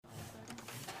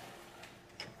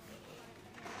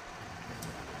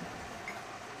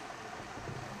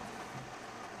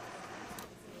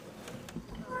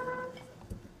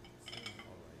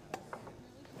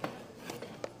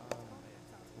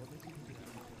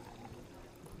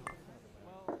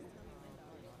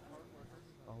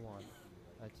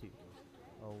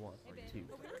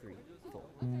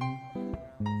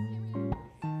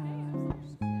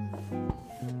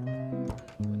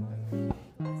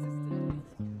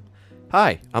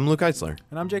Hi, I'm Luke Eitzler.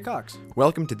 And I'm Jay Cox.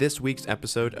 Welcome to this week's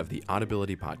episode of the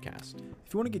Audibility Podcast.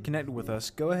 If you want to get connected with us,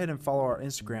 go ahead and follow our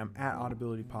Instagram at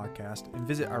Audibility Podcast and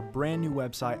visit our brand new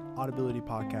website,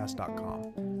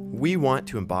 audibilitypodcast.com. We want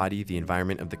to embody the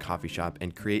environment of the coffee shop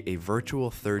and create a virtual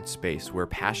third space where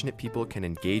passionate people can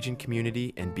engage in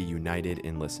community and be united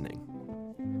in listening.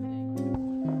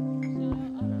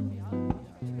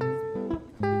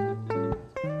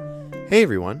 Hey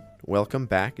everyone, welcome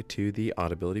back to the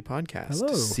Audibility Podcast.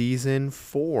 Hello. Season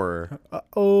 4.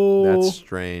 Uh-oh. That's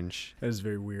strange. That is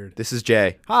very weird. This is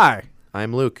Jay. Hi.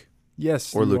 I'm Luke.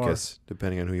 Yes, Or you Lucas,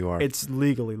 depending on who you are. It's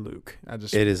legally Luke.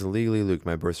 It is legally Luke.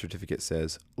 My birth certificate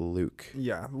says Luke.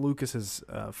 Yeah, Lucas is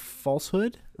a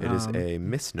falsehood. It is a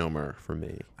misnomer for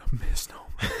me. A misnomer.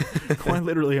 Quite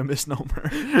literally a misnomer.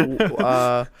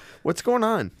 What's going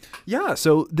on? Yeah,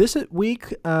 so this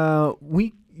week,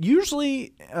 we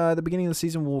usually at the beginning of the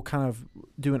season we'll kind of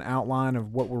do an outline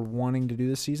of what we're wanting to do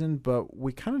this season, but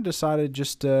we kind of decided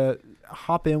just to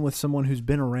hop in with someone who's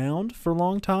been around for a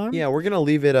long time. Yeah, we're gonna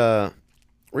leave it up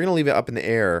in the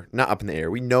air. Not up in the air.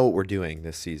 We know what we're doing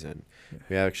this season.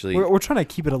 We're trying to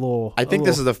keep it a little. I think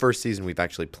this is the first season we've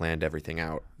actually planned everything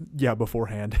out. Yeah,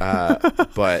 beforehand.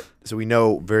 But so we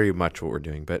know very much what we're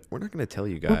doing, but we're not gonna tell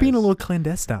you guys. We're being a little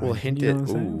clandestine. We'll hint you it. know what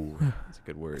I'm saying? Ooh, that's a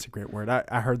good word. It's a great word.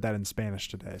 I heard that in Spanish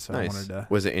today, so Nice. I wanted to.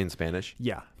 Was it in Spanish?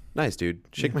 Yeah. Nice, dude.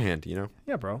 Shake Yeah. my hand. You know.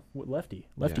 Yeah, bro. Lefty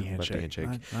Yeah, handshake. lefty handshake.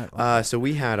 I So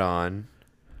we had on.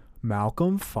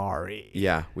 Malcolm Fari.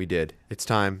 Yeah, we did. It's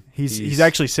time. He's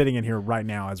actually sitting in here right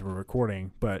now as we're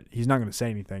recording, but he's not going to say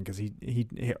anything because he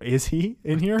is he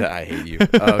in here? I hate you.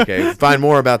 Okay, find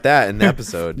more about that in the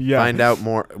episode. Yeah. Find out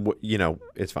more.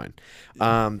 It's fine.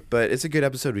 But it's a good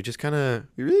episode. We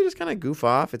really just kind of goof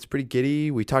off. It's pretty giddy.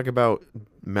 We talk about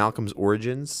Malcolm's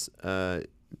origins,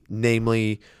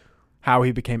 namely How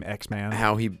he became X-Man.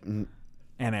 how he and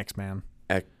X-Man.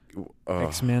 oh,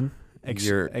 X-Men.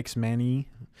 you're- X-Man-y.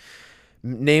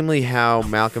 namely how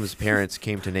Malcolm's parents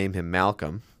came to name him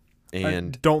Malcolm,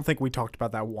 and I don't think we talked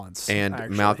about that once.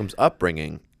 actually. Malcolm's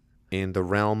upbringing in the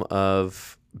realm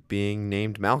of being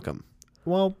named Malcolm.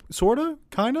 Well, sort of,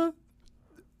 kind of.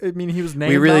 I mean, he was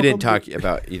named We really Malcolm, didn't talk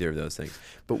about either of those things,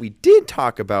 but we did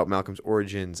talk about Malcolm's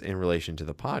origins in relation to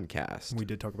the podcast. We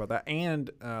did talk about that and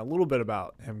a little bit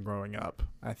about him growing up.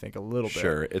 I think a little bit.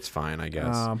 Sure, it's fine, I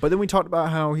guess. But then we talked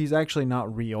about how he's actually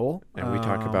not real. And we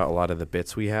talk about a lot of the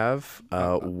bits we have.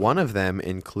 One of them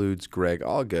includes Greg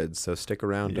Allgood, so stick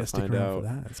around to stick find around out. for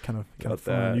that. It's kind of about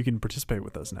fun. that. You can participate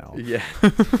with us now. Yeah.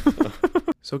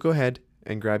 So go ahead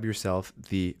and grab yourself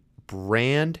the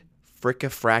brand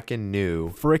fricka-frackin' new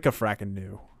Fricka-frackin'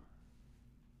 new.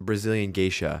 Brazilian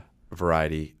geisha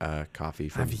variety coffee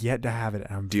from I've yet to have it.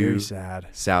 And I'm Due very sad.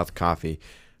 South Coffee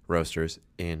Roasters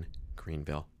in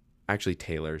Greenville. Actually,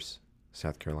 Taylor's,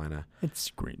 South Carolina.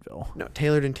 It's Greenville. No,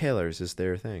 Tailored and Taylor's is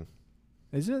their thing.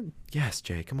 Is it? Yes,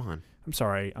 Jay, come on. I'm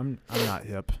sorry. I'm not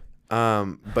hip.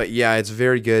 But yeah, it's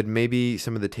very good. Maybe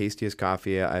some of the tastiest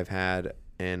coffee I've had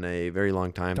in a very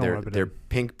long time. Don't rub it Their in.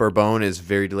 pink bourbon is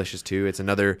very delicious too. It's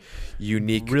another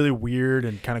unique. Really weird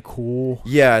and kind of cool.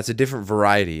 Yeah, it's a different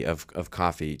variety of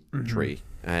coffee Mm-hmm. tree,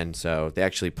 and so they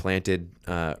actually planted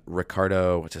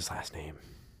Ricardo. What's his last name?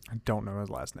 I don't know his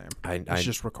last name. I It's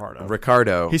just Ricardo.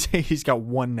 Ricardo. He's got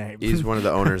one name. He's one of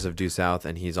the owners of Due South,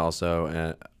 and he's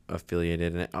also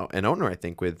affiliated and an owner, I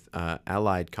think, with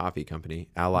Allied Coffee Company.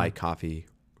 Allied Coffee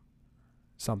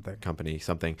something. Company,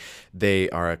 something. They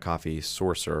are a coffee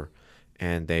sourcer,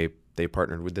 and they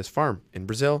partnered with this farm in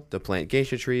Brazil to plant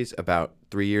geisha trees about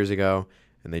 3 years ago,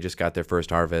 and they just got their first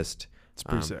harvest. It's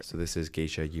pretty sick. So this is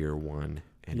geisha year 1,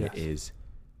 and Yes. it is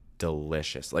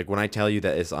delicious. Like when I tell you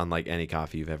that it's unlike any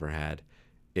coffee you've ever had,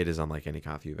 it is unlike any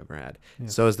coffee you've ever had. Yeah.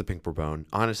 So is the Pink Bourbon.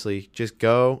 Honestly, just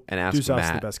go and ask Due South's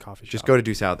Matt. the best coffee shop. Just go to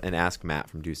Due South and ask Matt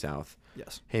from Due South.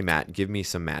 Yes, Hey Matt, give me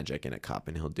some magic in a cup,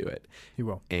 and he'll do it. he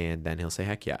will. And then he'll say,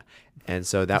 "Heck yeah!" And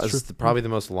so that That's was true. probably the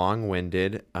most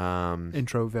long-winded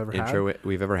Intro we've ever had. intro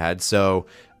we've ever had. So,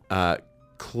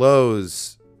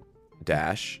 close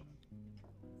dash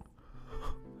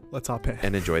Let's hop in.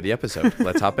 and enjoy the episode.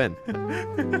 Let's hop in.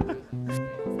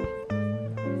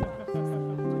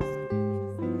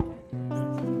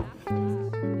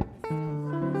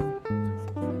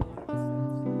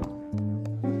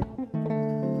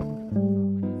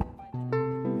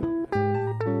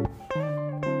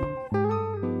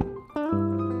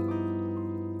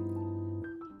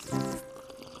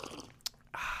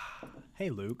 Hey,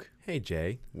 Luke. Hey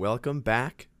Jay, welcome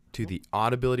back to the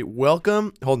Audibility.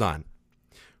 Hold on.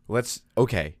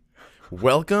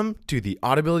 Welcome to the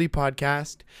Audibility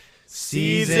Podcast,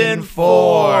 Season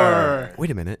 4. Wait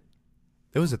a minute.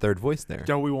 There was a third voice there.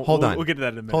 No, we won't. Hold on. We'll get to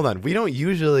that in a minute. Hold on. We don't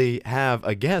usually have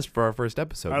a guest for our first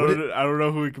episode. I don't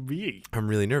know who it could be. I'm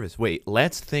really nervous. Wait,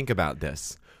 let's think about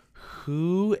this.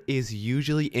 Who is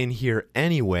usually in here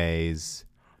anyways?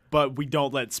 But we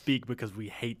don't let speak because we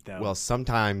hate them. Well,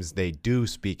 sometimes they do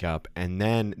speak up, and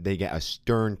then they get a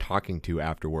stern talking to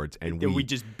afterwards, and we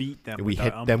just beat them. We with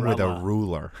hit our them with a umbrella.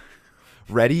 ruler.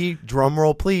 Ready? Drum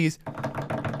roll, please.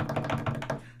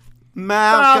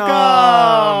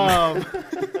 Malcolm!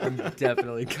 I'm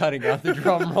definitely cutting out the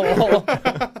drum roll.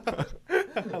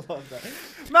 I love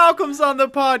that. Malcolm's on the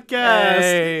podcast.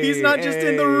 Hey, He's not just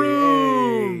in the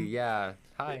room. Yeah.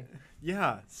 Hi.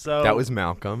 Yeah. So That was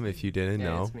Malcolm, if you didn't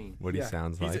know it's me. what he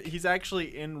sounds like. He's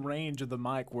actually in range of the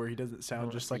mic where he doesn't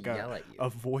sound just like yell at you. a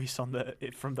voice from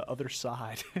the other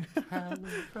side.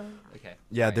 Okay.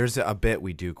 Yeah, Right. there's a bit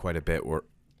we do quite a bit where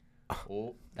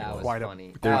Oh, that was Quite a-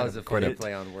 funny. there- That was a quite a- funny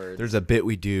play on words. there's a bit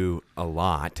we do a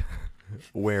lot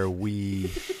where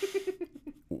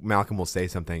Malcolm will say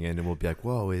something and we'll be like,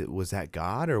 whoa, was that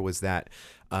God or was that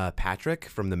Patrick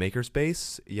from the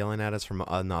Makerspace yelling at us from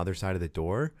on the other side of the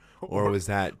door? Or was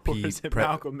that Or Pete? is it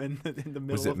Malcolm in the middle?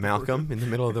 Was it of the Malcolm in the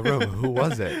middle of the room? Who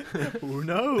was it? room? Who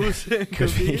knows? It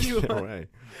Could be anyone. either way.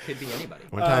 Could be anybody.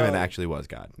 One time it actually was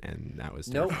God, and that was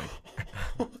Nope.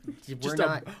 terrifying. We're Just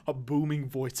not. a booming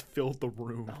voice filled the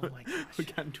room. Oh my gosh. We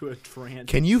got into a trance.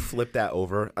 Can you flip that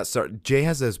over? Sorry, Jay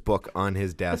has this book on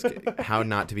his desk, How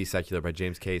Not to Be Secular by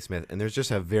James K. Smith, and there's just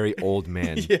a very old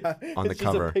man yeah, on the it's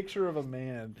just cover. a picture of a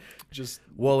man just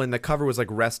Well, and the cover was like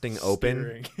resting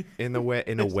open staring. in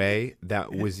a way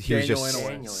that was he was Daniel just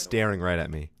Inouye. staring right at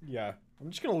me. Yeah. I'm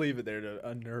just going to leave it there to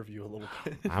unnerve you a little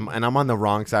bit. I'm on the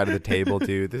wrong side of the table,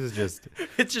 dude. This is just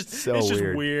It's just So it's just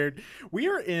weird. weird. We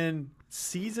are in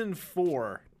season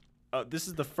 4. This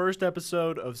is the first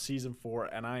episode of season 4,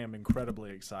 and I am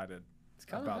incredibly excited It's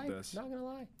kind about of this. Not gonna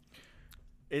lie.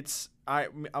 I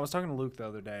was talking to Luke the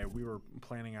other day. We were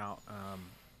planning out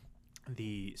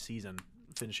the season,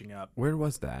 finishing up. where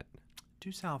was that?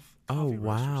 Due South. Oh, Coffee Roasters.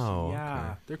 wow, Yeah,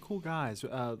 okay. they're cool guys.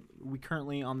 We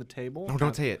currently on the table. No,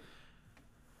 don't say it.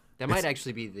 That might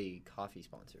actually be the coffee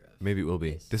sponsor of. Maybe it will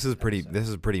be. This is pretty. episode. This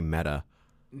is pretty meta.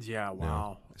 Yeah. No,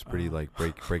 Wow. it's pretty like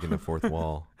breaking the fourth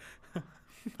wall.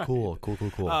 Cool.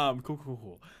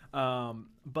 Cool.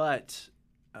 But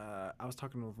I was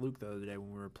talking with Luke the other day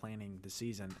when we were planning the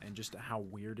season, and just how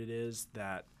weird it is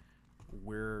that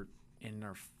we're in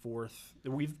our 4th.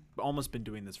 We've almost been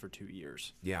doing this for 2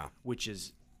 years, Yeah. which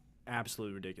is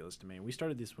absolutely ridiculous to me. We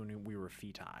started this when we were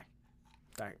feti.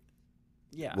 Back,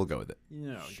 yeah. We'll go with it.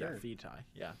 Sure. Yeah, feti.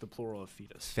 Yeah, the plural of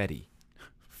fetus. Fetty.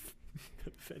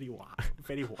 Fetty wap.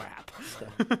 Fetty wap.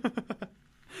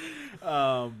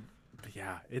 But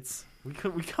yeah, we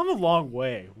come a long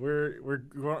way. We're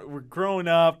growing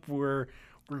up. We're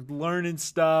learning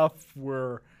stuff.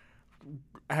 We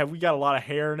got a lot of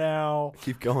hair now.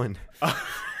 Keep going. So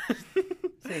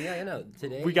yeah, I know.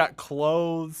 Today We got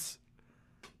clothes.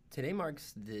 today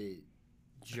marks the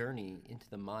journey into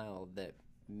the mile that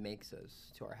makes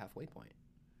us to our halfway point.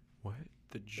 What?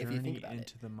 The If you journey think about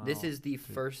into it, the mile. this is the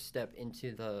first step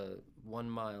into the 1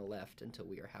 mile left until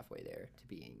we are halfway there to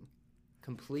being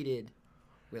completed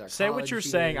with our. Say what college you're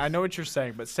saying. I years. know what you're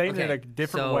saying, but say it in Okay, a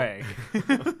different so- way.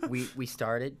 We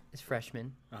started as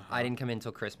freshmen. I didn't come in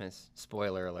until Christmas.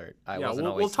 Spoiler alert. I yeah, wasn't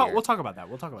we'll always talk. here. We'll talk about that.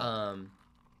 We'll talk about that.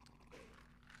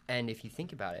 And if you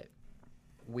think about it,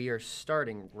 we are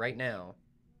starting right now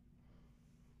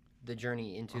the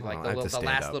journey into Oh, like I the, have to the stand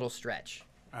last up. little stretch.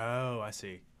 Oh, I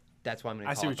see. That's why I'm going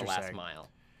I to see call what it the you're last saying.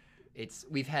 mile.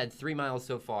 We've had 3 miles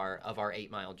so far of our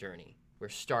 8 mile journey. We're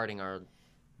starting our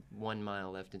 1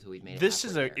 mile left until we've made it. This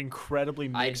is halfway an there. incredibly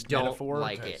I mixed don't metaphor.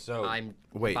 like it. So I'm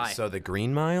wait. bye. So the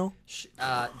Green Mile?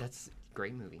 That's a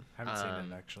great movie. Haven't seen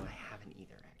it, actually. I haven't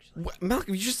either actually. What?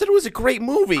 Malcolm, you just said it was a great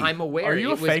movie. I'm aware Are you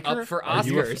it a was faker? up for Are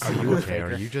you a- Oscars. Are you okay?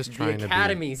 Are you just The trying to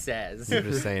Academy says. be? You're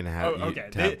just saying to have, Oh, okay.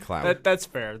 to have clout. That's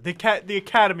fair. The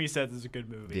Academy says it's a good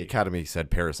movie. The Academy said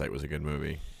Parasite was a good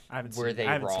movie. I haven't Were seen, they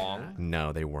I haven't seen wrong? that.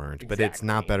 No, they weren't. But it's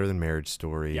not Exactly. better than Marriage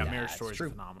Story. Yeah, Yeah, Marriage it's Story is a true.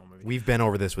 phenomenal movie. We've been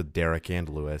over this with Derek and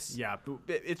Lewis. Yeah, but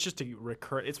it's just a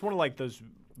recur. It's one of like those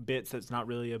bits that's not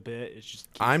really a bit. It's just.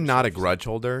 keeps I'm not a yourself- grudge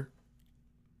holder.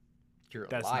 You're a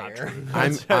That's liar. not true.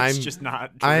 I'm- That's I'm- just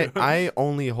not true. I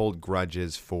only hold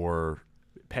grudges for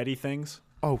Petty things.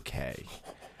 okay.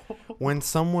 When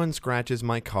someone scratches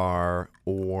my car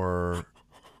or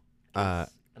An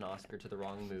Oscar to the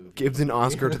wrong movie. gives an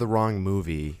Oscar to the wrong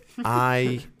movie,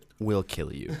 I will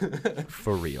kill you.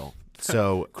 For real.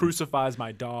 So Crucifies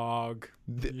my dog.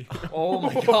 Oh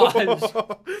my gosh.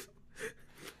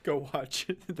 Go watch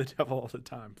The Devil All the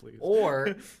Time, please.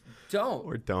 Or don't.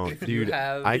 Or don't, If you dude.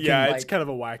 have, I yeah, can- it's kind of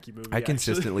a wacky movie. I actually.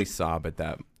 consistently sob at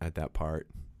that part,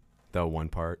 the one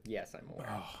part. Yes, I'm aware.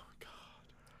 Oh God,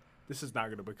 this is not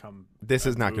going to become. This a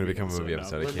is not going to movie become a movie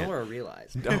episode, episode. I can't. Lenora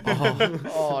realized.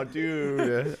 Oh,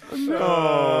 dude.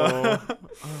 No.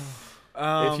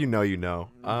 no. If you know, you know.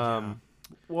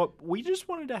 Well, we just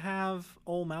wanted to have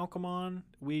old Malcolm on.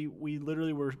 We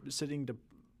literally were sitting to.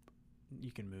 You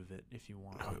can move it if you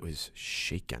want. Oh, it was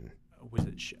shaken. Was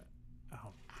it? Oh.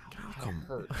 Malcolm.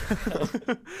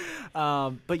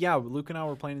 Hurt. But yeah, Luke and I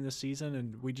were planning this season,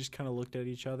 and we just kind of looked at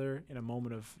each other in a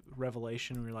moment of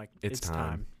revelation. And we were like, It's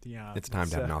time. Yeah, It's time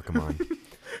to have Malcolm on.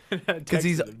 because Because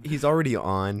he's already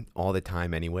on all the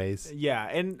time anyways. Yeah,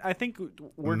 and I think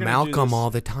we're gonna Malcolm do this. all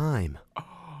the time.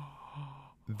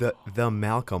 The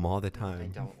Malcolm all the I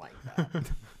time. don't like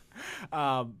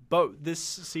that. But this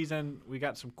season we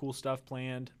got some cool stuff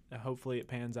planned. Hopefully it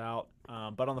pans out.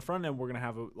 But on the front end, we're gonna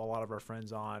have a lot of our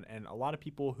friends on, and a lot of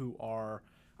people who are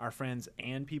our friends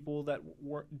and people that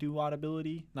do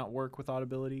Audibility, not work with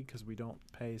Audibility because we don't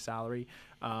pay salary,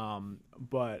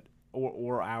 but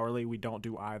or hourly. We don't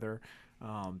do either.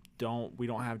 We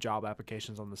don't have job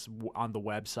applications on the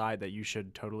website that you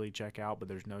should totally check out, but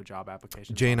there's no job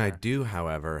applications. Jay on and I there. do,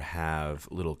 however, have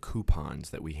little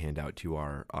coupons that we hand out to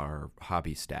our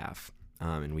hobby staff,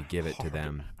 and we give it to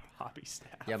them. Hobby staff.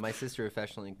 Yeah, my sister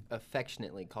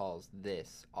affectionately calls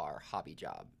this our hobby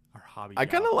job. Our hobby. I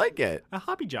kind of job. like it. A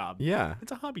hobby job. Yeah.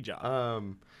 It's a hobby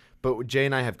job. But Jay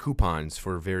and I have coupons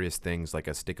for various things, like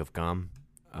a stick of gum.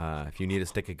 If you need a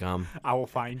stick of gum, I will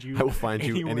find you. I will find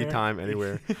you anywhere. anytime,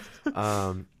 anywhere.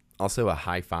 Also, a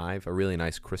high five, a really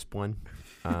nice crisp one.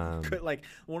 Like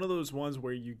one of those ones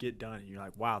where you get done and you're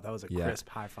like, wow, that was a Yeah. crisp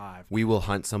high five. We will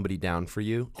hunt somebody down for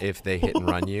you if they hit and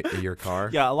run your car.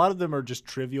 Yeah, a lot of them are just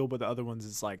trivial, but the other ones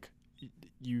is like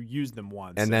you use them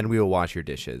once. And then we will wash your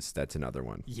dishes. That's another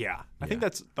one. yeah, I think Yeah.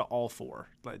 that's the all four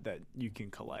that you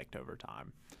can collect over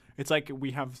time. It's like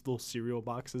we have little cereal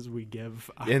boxes we give.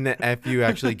 And if you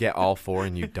actually get all four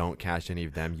and you don't cash any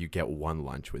of them, you get one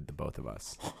lunch with the both of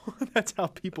us. That's how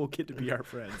people get to be our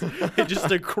friends. They just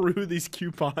accrue these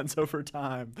coupons over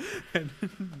time. And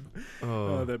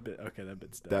Oh, that bit. Okay, that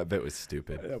bit's done. that bit was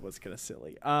stupid. That was kind of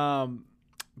silly.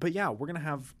 But yeah, we're gonna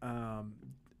have.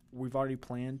 We've already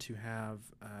planned to have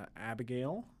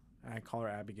Abigail. I call her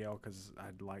Abigail because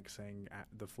I'd like saying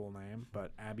the full name,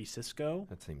 but Abby Cisco.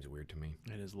 That seems weird to me.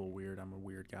 It is a little weird. I'm a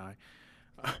weird guy.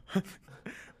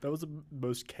 That was the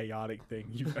most chaotic thing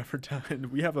you've ever done.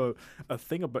 We have a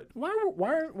thing about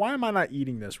why am I not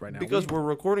eating this right now? we're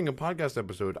recording a podcast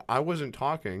episode. I wasn't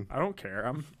talking. I don't care.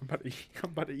 I'm about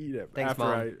to eat it. Thanks, after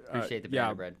Mom. Appreciate the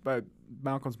banana bread. But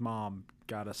Malcolm's mom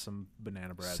got us some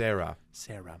banana bread. Sarah.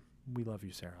 We love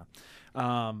you, Sarah.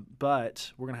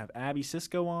 But we're gonna have Abby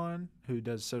Cisco on, who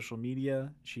does social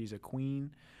media. She's a queen.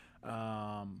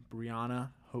 Brianna,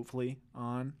 hopefully,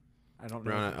 on. I don't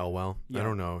know. Brianna Elwell. Yeah. I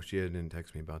don't know. She didn't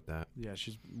text me about that. Yeah,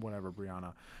 she's whatever,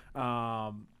 Brianna.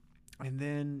 And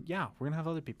then yeah, we're gonna have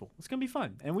other people. It's gonna be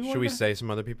fun. And Should we say some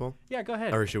other people? Yeah, go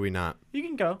ahead. Or should we not? You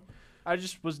can go. I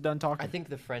just was done talking. I think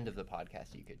the friend of the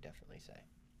podcast you could definitely say.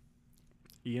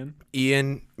 Ian.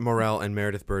 Ian Morrell and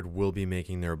Meredith Bird will be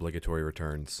making their obligatory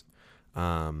returns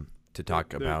to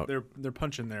talk about. They're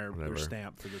punching their whatever.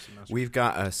 stamp for this semester. We've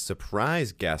got a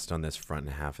surprise guest on this front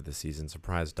half of the season,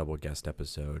 surprise double guest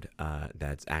episode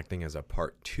that's acting as a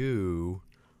part 2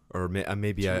 or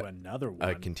maybe to another one.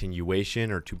 a continuation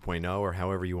or 2.0 or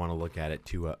however you want to look at it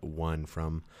to one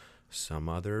from some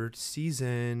other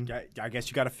season. Yeah, I guess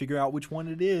you got to figure out which one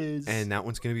it is. And that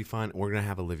one's going to be fun. We're going to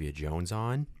have Olivia Jones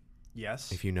on.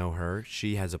 yes, If you know her,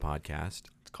 she has a podcast,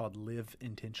 it's called Live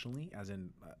Intentionally, as in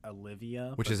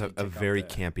Olivia, which but is they a take out very the-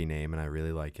 campy name, and I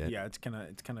really like it. Yeah, it's kind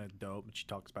of dope. She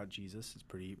talks about Jesus. It's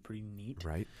pretty neat.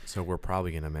 Right? So we're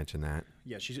probably going to mention that.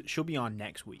 Yeah, she'll be on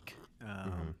next week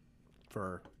Mm-hmm.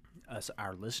 for us,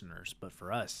 our listeners. But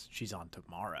for us, she's on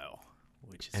tomorrow,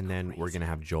 which is And then we're crazy. going to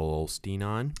have Joel Osteen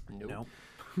on. Nope.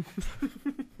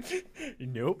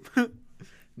 Nope.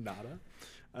 Nada.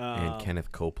 And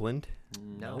Kenneth Copeland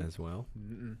No. as well.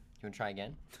 You want to try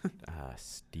again?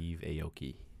 Steve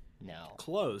Aoki. No.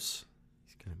 Close.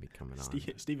 He's going to be coming on.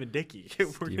 Stephen Dickey.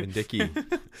 Stephen Dickey.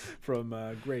 from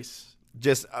Grace.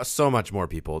 Just so much more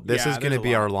people. This Yeah, is going there's to a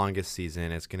be lot. our longest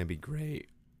season. It's going to be great.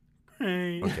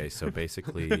 Great. Okay, so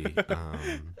basically,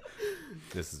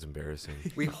 this is embarrassing.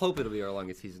 We hope it'll be our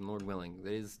longest season, Lord willing.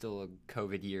 It is still a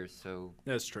COVID year, so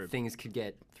That's true. things could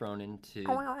get thrown into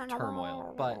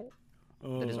turmoil. But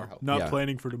that is our hope. Not Yeah.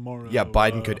 planning for tomorrow. Yeah,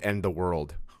 Biden could end the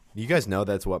world. You guys know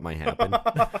that's what might happen.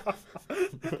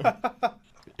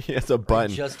 He has a I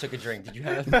button. just took a drink. Did you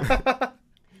have?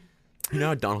 You know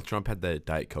how Donald Trump had the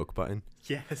Diet Coke button?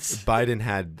 Yes. Biden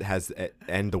has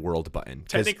end the world button.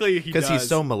 Technically, he because he's does.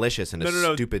 so malicious and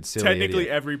stupid, silly Technically,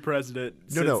 idiot. every president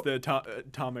since the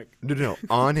atomic. No.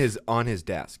 On his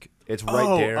desk, it's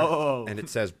right there, and it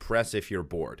says "Press if you're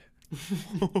bored."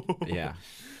 Yeah,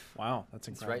 Wow, that's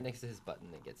It's incredible. right next to his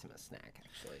button that gets him a snack.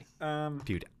 Actually,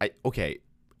 dude. Okay.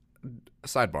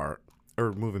 Sidebar,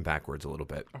 or moving backwards a little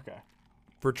bit. Okay.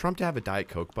 For Trump to have a Diet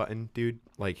Coke button, dude,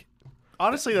 like.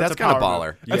 Honestly, That's a kinda power baller.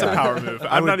 move. That's Yeah. a power move.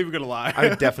 I'm not even gonna lie. I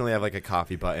would definitely have like a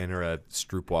coffee button or a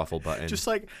stroopwafel button.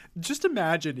 Just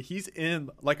imagine he's in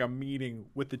like a meeting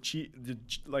with the chief,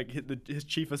 his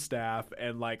chief of staff,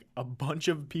 and like a bunch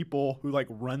of people who like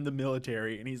run the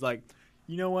military, and he's like,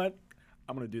 you know what?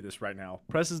 I'm gonna do this right now.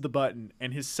 Presses the button,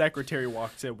 and his secretary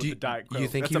walks in with the Diet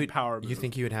Coke. That's a power move. You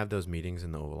think he would have those meetings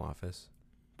in the Oval Office?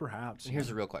 Perhaps. and here's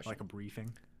the real question: like a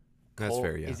briefing. That's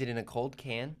fair, yeah. Is it in a cold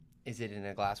can? Is it in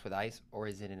a glass with ice, or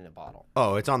is it in a bottle?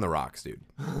 Oh, it's on the rocks, dude.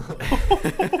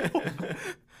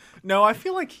 No, I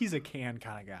feel like he's a can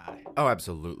kind of guy. Oh,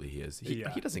 absolutely he is. He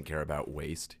Yeah. doesn't care about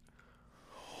waste.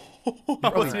 I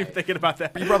wasn't even thinking about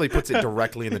that. He probably puts it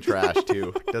directly in the trash,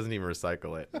 too. Doesn't even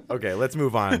recycle it. Okay, let's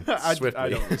move on swiftly. I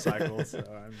don't recycle, so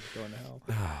I'm going to hell.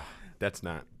 That's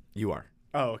not. You are.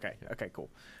 Oh, okay. Okay,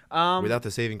 cool. Without the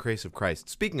saving grace of Christ.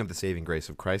 Speaking of the saving grace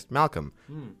of Christ, Malcolm,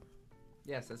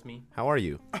 Yes, that's me. how are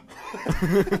you? What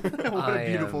a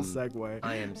beautiful segue.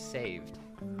 I am saved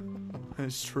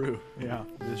It's true. Yeah,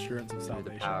 the assurance of through the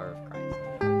salvation. power of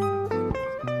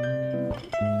Christ.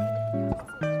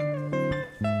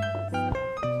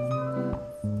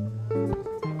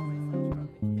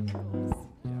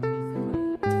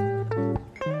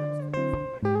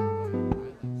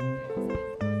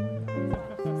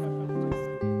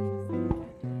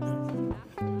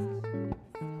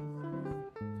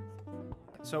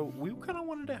 So we kind of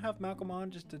wanted to have Malcolm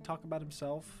on just to talk about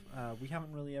himself. We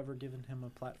haven't really ever given him a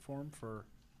platform for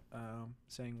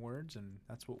saying words, and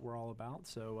that's what we're all about.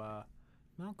 So,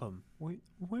 Malcolm, who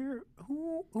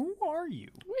are you?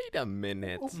 Wait a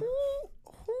minute.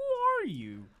 Who are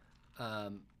you?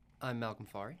 I'm Malcolm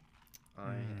Fari.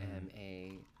 I am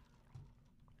a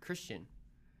Christian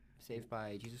saved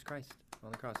by Jesus Christ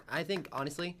on the cross. I think,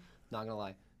 honestly, not gonna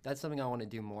lie, that's something I want to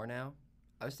do more now.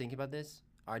 I was thinking about this.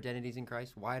 Our identities in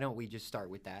Christ. Why don't we just start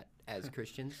with that as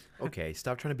Christians? Okay,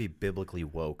 stop trying to be biblically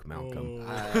woke, Malcolm.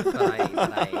 But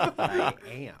I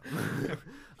am.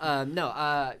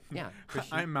 Yeah.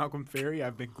 Christian. I'm Malcolm Ferry.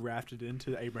 I've been grafted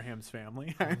into Abraham's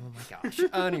family. Oh my gosh.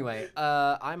 Anyway,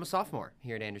 I'm a sophomore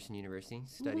here at Anderson University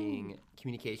studying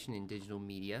communication and digital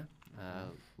media.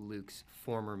 Luke's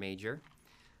former major.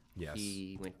 Yes.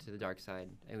 He went to the dark side.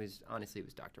 It was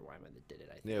Dr. Wyman that did it,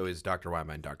 I think. It was Dr.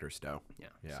 Wyman and Dr. Stowe.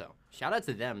 Yeah. So shout out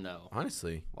to them though.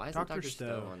 Honestly, Why isn't Dr. Dr.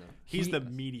 Stowe on the He's the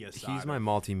media side. he's my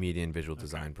multimedia and visual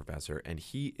design professor, and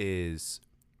he is.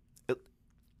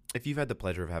 If you've had the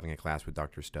pleasure of having a class with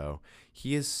Dr. Stowe,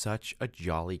 he is such a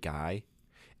jolly guy,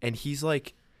 and he's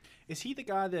like Is he the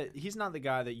guy that he's not the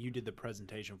guy that you did the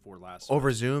presentation for last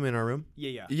over Zoom in our room.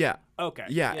 Yeah. Yeah. Okay.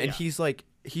 Yeah, and he's like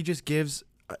he just gives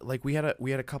like we had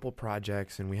a couple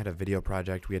projects, and we had a video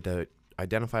project. We had to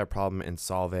identify a problem and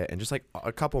solve it, and just like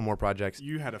a couple more projects.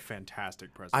 You had a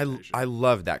fantastic presentation. I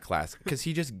loved that class because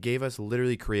he just gave us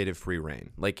literally creative free reign.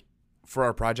 Like for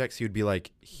our projects, he would be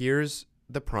like, "Here's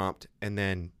the prompt, and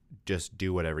then just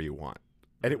do whatever you want."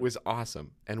 And it was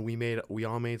awesome, and we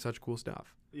all made such cool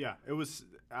stuff. Yeah, it was.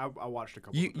 I watched a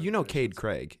couple. You know Cade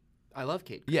Craig? I love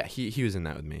Kate. Yeah, he was in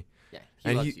that with me. Yeah, he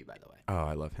And loves you, by the way. Oh,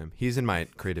 I love him. He's in my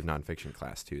creative nonfiction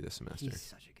class too this semester. He's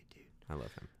such a good dude. I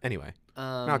love him. Anyway,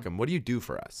 Um, Malcolm, what do you do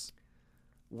for us?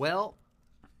 Well,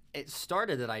 it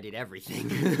started that I did everything.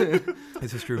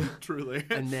 This is true. Truly.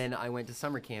 And then I went to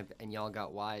summer camp, and y'all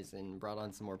got wise and brought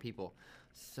on some more people.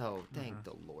 So thank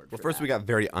the Lord. Well, for first that. we got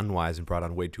very unwise and brought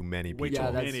on way too many people. Way Yeah,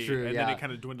 too that's many, true, and yeah. then it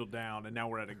kind of dwindled down, and now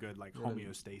we're at a good like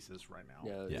homeostasis right now.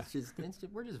 No, Yeah.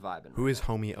 we're just vibing. Who is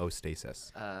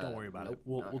homeostasis? Don't worry about it.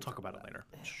 We'll talk about it later.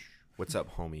 What's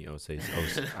up,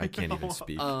 homeostasis? I can't even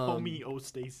speak.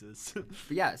 Homeostasis. But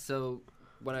yeah, so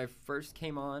when I first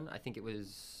came on, I think it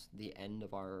was the end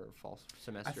of our fall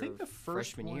semester I think of the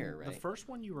first freshman one, year, right? the first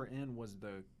one you were in was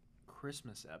the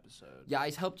Christmas episode. Yeah,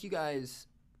 I helped you guys.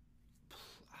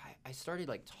 I started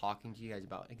like talking to you guys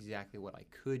about exactly what I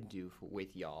could do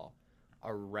with y'all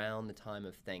around the time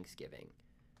of Thanksgiving.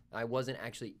 I wasn't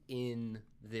actually in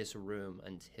this room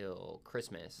until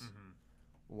Christmas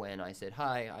when I said,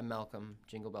 "Hi, I'm Malcolm.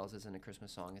 Jingle Bells isn't a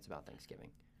Christmas song; it's about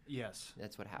Thanksgiving." Yes.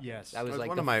 That's what happened. Yes. That was That's like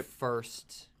one the of my-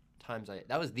 first times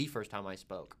that was the first time I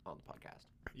spoke on the podcast.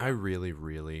 I really,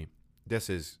 really, this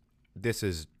is this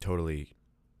is totally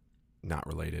not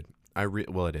related.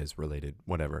 Well, it is related.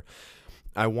 Whatever.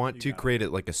 I want to create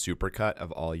it like a supercut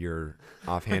of all your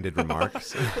offhanded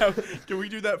remarks. Can we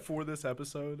do that for this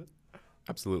episode?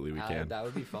 Absolutely, we can. That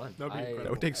would be fun. That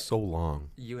would take so long.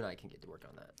 You and I can get to work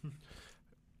on that.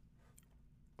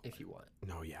 If you want.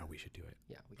 No, yeah, we should do it.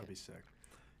 Yeah, we can. That'd be sick.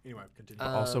 Anyway, continue. But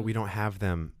also, we don't have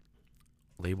them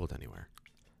labeled anywhere.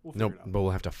 We'll figure it out. But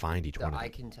we'll have to find each one of I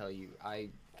them. can tell you.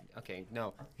 Okay,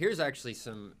 no. Here's actually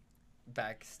some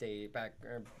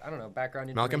background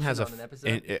information Malcolm has on an episode.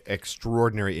 an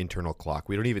extraordinary internal clock.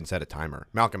 We don't even set a timer.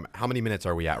 Malcolm, how many minutes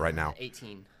are we at right now?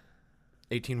 18.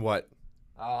 18 what?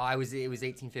 Oh, it was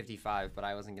 18:55, but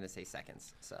I wasn't gonna say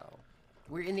seconds. So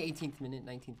we're in the 18th minute,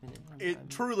 19th minute.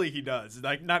 Truly, he does.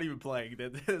 Like, not even playing.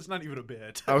 It's not even a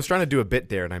bit. I was trying to do a bit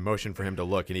there, and I motioned for him to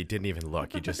look, and he didn't even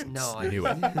look. He just knew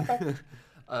it.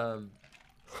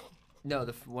 No,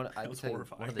 one of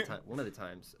the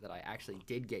times that I actually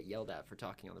did get yelled at for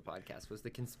talking on the podcast was the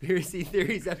conspiracy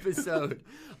theories episode.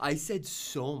 I said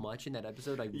so much in that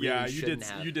episode. I really shouldn't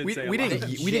have. You did. We say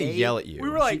didn't yell at you. We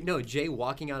were like, no, Jay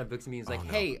walking out of books and me was like,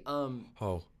 "Hey,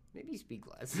 maybe speak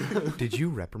less." Did you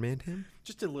reprimand him?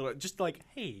 just a little, just like,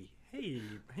 hey,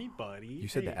 buddy. You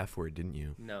said the F word, didn't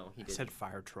you? No, he I didn't. said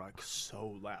fire truck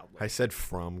so loudly. I said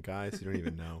from, guys. You don't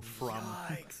even know. From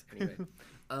Anyway,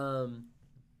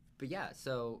 but yeah,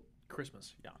 so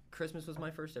Christmas. Yeah. Christmas was my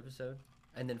first episode,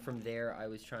 and then from there I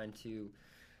was trying to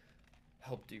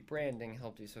help do branding,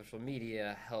 help do social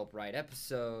media, help write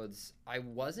episodes. I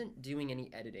wasn't doing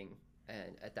any editing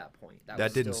at that point.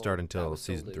 That didn't start until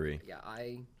season 3. Yeah,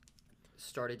 I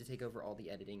started to take over all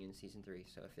the editing in season 3,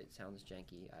 so if it sounds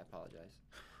janky, I apologize.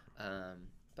 But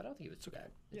I don't think it was too bad.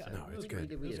 Yeah, no, it was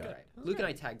good. We did all right. Luke and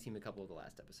I tag team a couple of the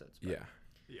last episodes. But,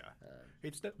 Yeah.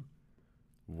 It's that.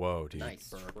 Whoa, dude. Nice.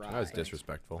 That was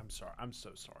disrespectful. I'm sorry. I'm so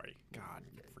sorry. God,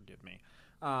 forgive me.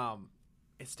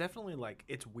 It's definitely like,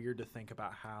 it's weird to think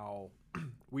about how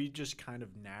we just kind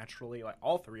of naturally, like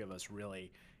all three of us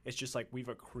really, it's just like we've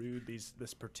accrued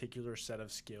this particular set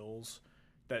of skills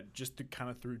that just kind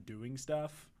of through doing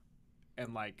stuff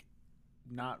and like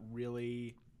not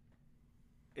really,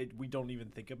 we don't even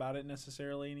think about it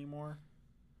necessarily anymore.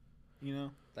 You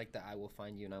know? Like the I will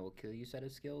find you and I will kill you set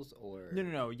of skills, or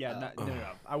No. Yeah, no.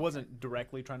 I wasn't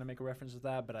directly trying to make a reference to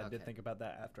that, but I did Okay. think about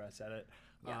that after I said it.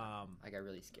 Yeah, I got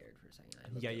really scared for a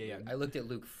second. Yeah. I looked at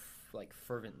Luke like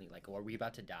fervently, like, "Oh, are we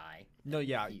about to die?" No,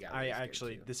 yeah. He got I really scared,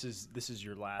 actually, too. this is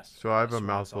your last. So I have a last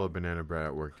mouthful song. of banana bread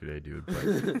at work today, dude.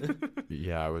 But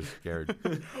yeah, I was scared.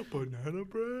 Banana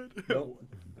bread. Nope.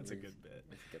 That's a good bit.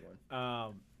 That's a good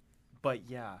one. But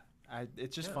yeah,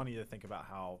 it's just funny to think about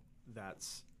how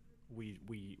that's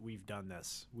we've done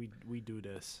this. We do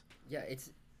this. Yeah, it's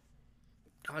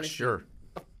honestly Sure.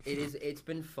 It's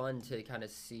been fun to kind of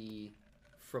see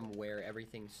from where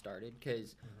everything started,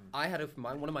 because I had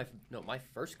my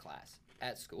first class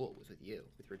at school was with you,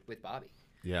 with Bobby.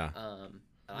 Yeah. And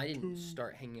I didn't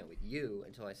start hanging out with you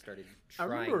until I started I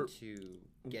trying remember- to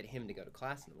get him to go to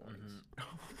class in the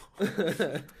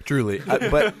mornings. Truly.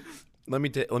 But let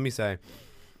me say,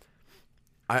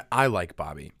 I like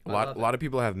Bobby. A lot of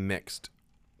people have mixed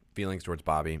feelings towards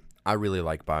Bobby. I really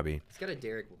like Bobby. He's got a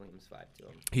Derek Williams vibe to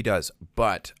him. He does.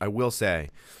 But I will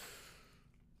say,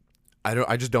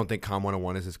 I just don't think Com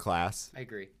 101 is his class. I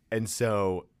agree. And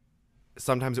so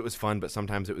sometimes it was fun, but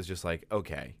sometimes it was just like,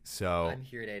 okay, so I'm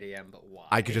here at 8 a.m., but why?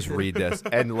 I could just read this.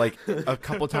 And like a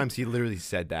couple times he literally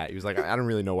said that. He was like, I don't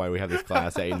really know why we have this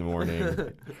class at 8 in the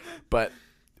morning. But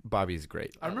Bobby's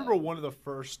great. I remember one of the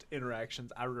first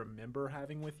interactions I remember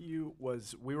having with you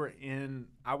was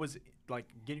I was like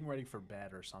getting ready for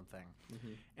bed or something,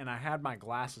 and I had my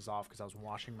glasses off because I was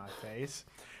washing my face.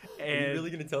 And Are you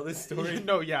really gonna tell this story?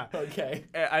 No, yeah. Okay.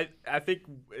 I think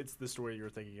it's the story you're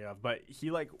thinking of, but he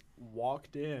like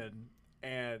walked in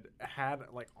and had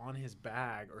like on his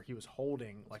bag, or he was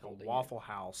holding like holding a Waffle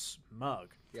House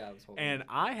mug. Yeah, I was holding. And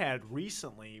I had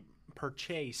recently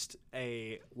purchased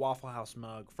a Waffle House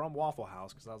mug from Waffle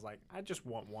House because I was like, I just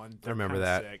want one. I remember kinda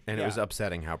that, sick. and Yeah. it was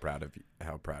upsetting how proud of it.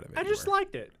 I just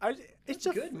liked it. It's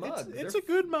a good mug. It's a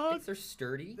good mug. They're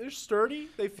sturdy. They're sturdy.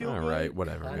 They feel All good. right,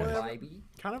 whatever. Kind man. of vibey.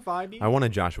 Kind of vibey. I want a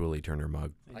Joshua Lee Turner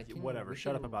mug. Whatever.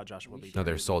 Shut up about Joshua Lee. No,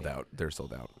 they're sold out. They're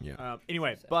sold out. Yeah.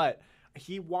 Anyway, but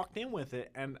he walked in with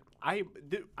it, and I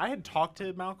had talked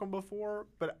to Malcolm before,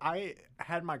 but I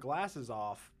had my glasses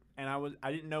off, and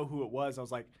I didn't know who it was. I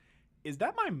was like, "Is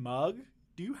that my mug?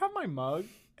 Do you have my mug?"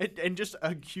 And just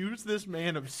accused this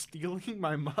man of stealing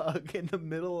my mug in the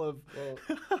middle of. Well,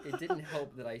 it didn't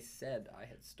help that I said I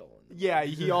had stolen them. Yeah,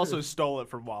 he also stole it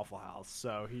from Waffle House.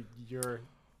 So you're.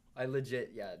 I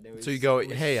legit, yeah. It was, So you go, it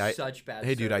was hey, such bad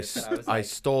hey, dude, service that I was I like,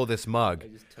 stole this mug. I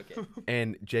just took it.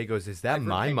 And Jay goes, is that I've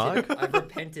my mug? repented- I've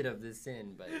repented of this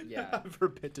sin, but yeah, I've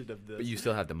repented of this. But you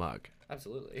still have the mug.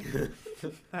 absolutely.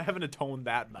 I haven't atoned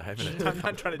that much. haven't I'm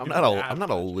not trying to. I'm do not a that I'm not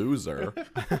a much. loser.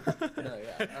 No,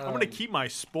 yeah. I'm gonna keep my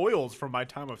spoils from my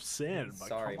time of sin. But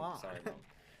Sorry, come on. sorry,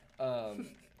 Mom.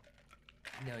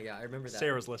 No, yeah, I remember that.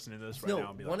 Sarah's listening to this right No, now.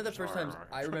 And be one like, of the first "Sorry, times sorry,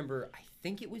 I sorry." remember, I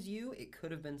think it was you. It could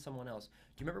have been someone else. Do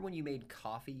you remember when you made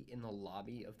coffee in the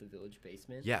lobby of the village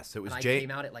basement? Yes, it was and Jay. I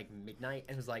came out at like midnight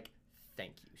and was like,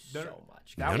 "Thank you No, so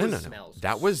much." that No. Smells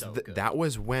That was so good. that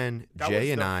was when That Jay was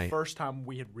and the I. first time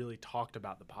we had really talked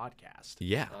about the podcast.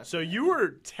 Yeah. So you were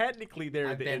technically there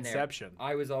I've at the been there. inception.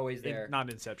 I was always there. Not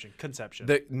inception, conception.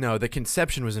 The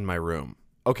conception was in my room.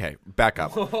 Okay, back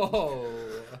up. Oh.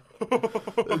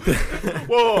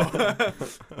 Whoa.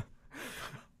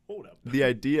 Hold up. The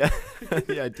idea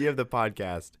of the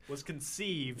podcast Was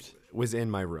conceived. was in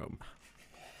my room.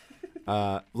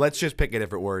 Let's just pick a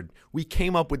different word. We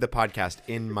came up with the podcast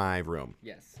in my room.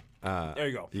 Yes. There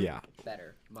you go. Yeah.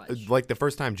 Better. Much. Like the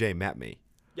first time Jay met me.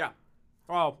 Yeah.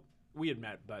 Well, we had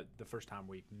met, but the first time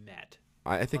we met,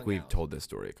 I think Hung we've out. told this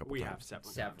story a couple we times. have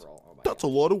several. times. Several. Oh my That's a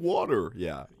lot of water.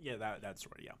 Yeah. Yeah, that's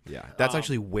right. Yeah. Yeah. That's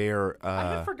actually where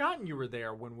I had forgotten you were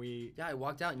there when we. Yeah, I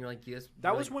walked out and you're like, "You guys." That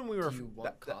you're was like, when we were- "Do you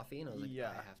want coffee?" And I was like, yeah.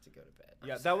 "I have to go to bed." I'm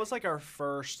Yeah, sorry. that was like our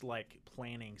first like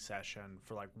planning session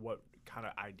for like what kind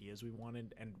of ideas we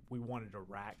wanted, and we wanted to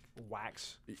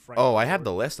wax. Frank Oh, I have Ford.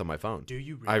 the list on my phone. Do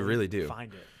you? Really? I really do.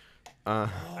 Find it. Oh,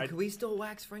 can we still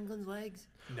wax Franklin's legs?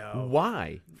 No.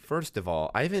 Why? First of all,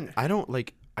 I don't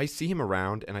like. I see him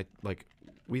around, and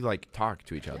we like talk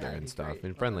to each other and he's stuff great.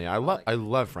 and friendly. I I like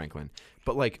love Franklin,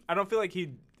 but like, I don't feel like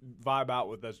he'd vibe out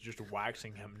with us just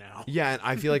waxing him now. yeah, and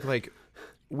I feel like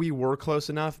we were close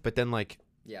enough, but then like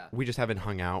Yeah. we just haven't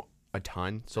hung out a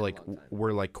ton, so like long time.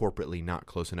 we're like corporately not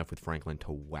close enough with Franklin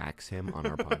to wax him on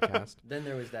our podcast. Then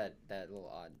there was that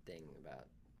little odd thing about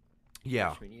Yeah.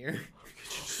 freshman year.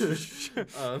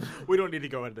 We don't need to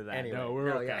go into that. Anyway, no,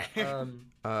 we're okay.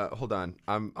 Yeah. Hold on,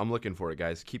 I'm looking for it,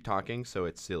 guys. Keep talking, so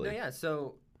it's silly. No, yeah.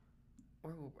 So,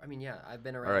 I mean, yeah. I've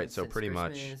been around. right, so since pretty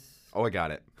much- Christmas. Oh, I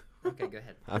got it. Okay, go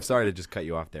ahead. I'm sorry to just cut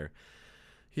you off there.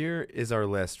 Here is our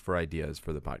list for ideas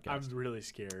for the I'm podcast. really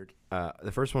scared.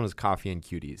 The first one is coffee and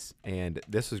cuties, and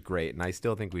this was great, and I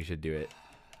still think we should do it.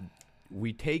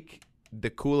 We take the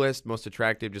coolest, most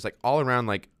attractive, just like all around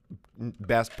like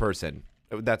best person.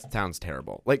 That sounds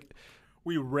terrible. Like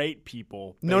We rate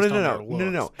people. no, based on their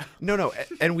no.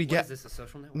 And we What get is this, a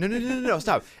social network? no.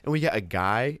 Stop. And we get a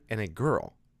guy and a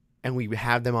girl, and we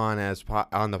have them on as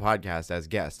on the podcast as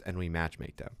guests, and we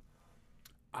matchmake them.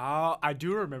 I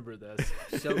do remember this.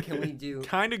 So can we do?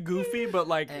 Kind of goofy, but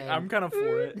like I'm kind of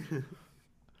for it.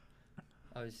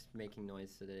 I was making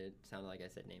noise so that it sounded like I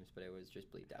said names, but it was just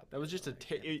bleeped out. That was just a.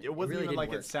 It It wasn't really even didn't like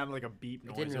work. it sounded like a beep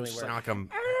noise. didn't It was really just work. like, Knock 'em.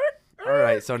 All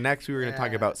right. So next we were gonna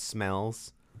talk Yeah. about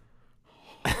smells.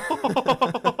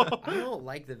 I don't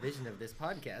like the vision of this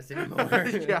podcast anymore.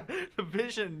 yeah, the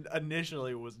vision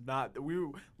initially was not. We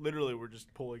literally were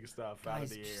just pulling stuff out of Guys,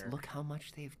 the just air. look how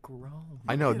much they've grown.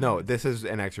 I know. No, this is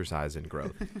an exercise in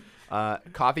growth.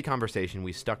 Coffee conversation.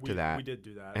 We stuck to that. We did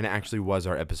do that. And it actually was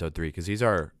our episode 3 because these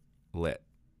are lit.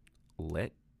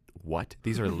 What?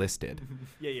 These are listed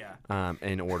yeah.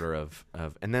 in order of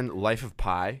and then Life of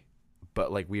Pi,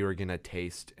 but like we were gonna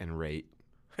taste and rate.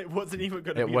 It wasn't even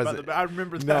going It to be about wasn't- the. I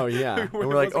remember that. No, yeah. And we're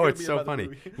like, wasn't oh, gonna it's be so about the funny.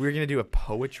 movie. We were gonna do a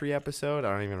poetry episode. I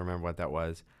don't even remember what that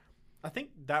was. I think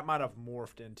that might have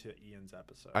morphed into Ian's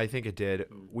episode. I think it did.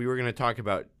 We were gonna talk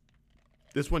about.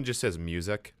 This one just says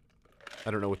music.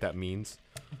 I don't know what that means.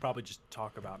 Probably just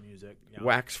talk about music. You know?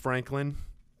 Wax Franklin,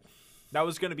 That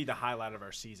was going to be the highlight of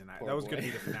our season. Poor That was going to boy.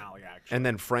 be the finale, actually. and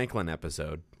then Franklin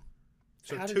episode.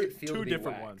 So How did two it feel to two be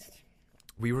different waxed? ones.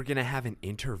 We were gonna have an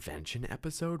intervention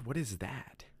episode. What is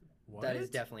that? What? That is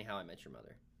definitely How I Met Your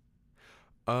Mother.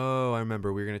 Oh, I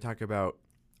remember. We were gonna talk about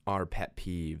our pet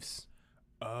peeves.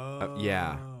 Oh.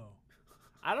 yeah.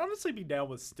 I'd honestly be down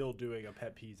with still doing a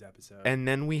pet peeves episode. And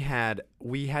then we had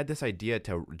this idea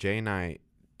to Jay and I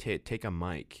take a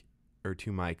mic or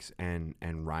 2 mics and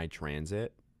ride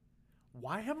transit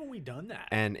Why haven't we done that?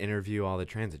 and interview all the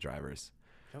transit drivers.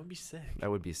 That would be sick. That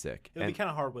would be sick. It would be And- kind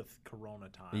of hard with Corona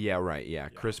time. yeah, right. Yeah.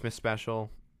 Christmas special.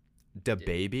 Da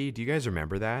Baby. Do you guys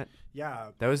remember that? Yeah.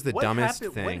 That was the What dumbest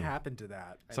happened, thing. What happened to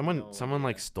that? I have Someone no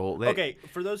like idea. stole it. Okay,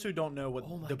 for those who don't know what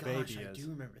Oh my the gosh, baby I is, do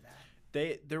remember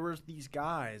that. there was these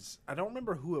guys. I don't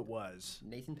remember who it was.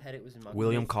 Nathan Pettit was in my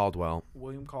William Caldwell.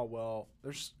 William Caldwell.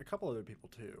 There's a couple other people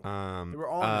too. They were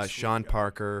all in the Sean suite together.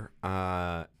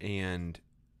 Parker, and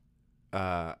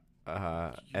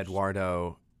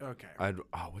Eduardo Okay.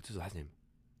 What's his last name?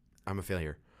 I'm a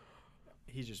failure.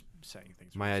 He's just saying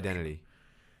things. My identity.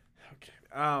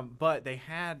 Okay. But they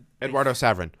had Eduardo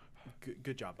Saverin.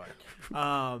 Good job, buddy.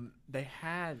 They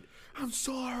had. I'm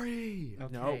sorry.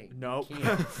 Okay, No. you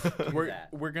can't do We're that.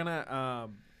 we're gonna.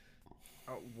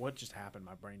 What just happened?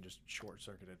 My brain just short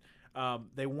circuited.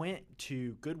 They went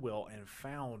to Goodwill and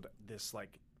found this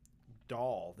like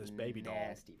doll, this baby doll,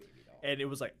 Nasty baby doll. and it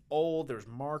was like old. There's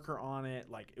marker on it.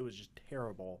 Like it was just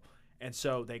terrible. And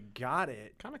so they got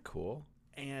it Kind of cool.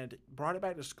 and brought it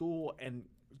back to school and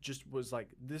just was like,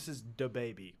 "This is the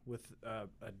baby with a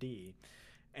D."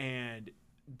 And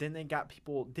then they got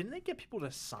people. Didn't they get people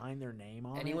to sign their name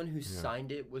on Anyone it? who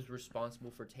signed it was responsible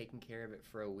for taking care of it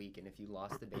for a week, and if you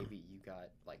lost the baby, you got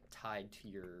like tied to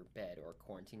your bed or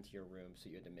quarantined to your room, so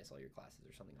you had to miss all your classes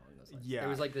or something along those lines. Yeah. There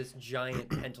was like this giant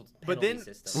penalty then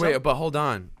system. Wait, but hold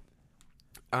on.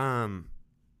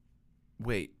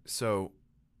 Wait. So,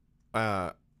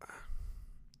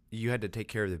 you had to take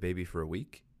care of the baby for a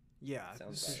week? Yeah,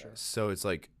 Sounds for better. sure. So it's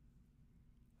like,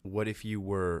 what if you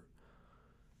were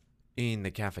in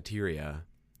the cafeteria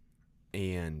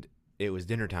and it was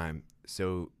dinner time?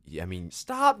 So, I mean,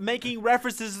 Stop making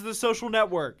references to the Social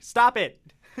Network. Stop it.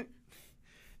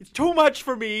 It's too much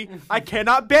for me. I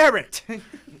cannot bear it.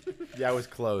 that was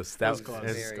close. That was close.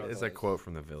 Very It's a close. quote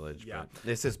from The Village. Yeah. But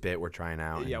this is bit we're trying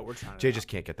out. Yeah, and we're trying. Jay just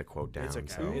can't get the quote down. It's okay.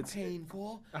 So. It's-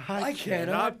 painful. I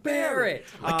cannot bear it.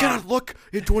 I cannot look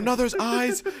into another's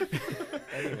eyes.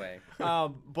 Anyway,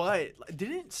 But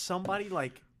didn't somebody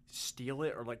like steal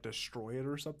it or like destroy it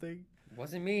or something?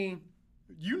 wasn't me.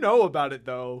 You know about it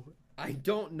though. I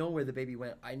don't know where the baby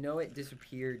went. I know it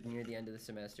disappeared near the end of the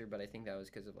semester, but I think that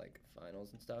was because of like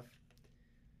finals and stuff.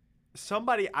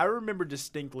 I remember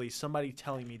distinctly somebody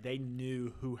telling me they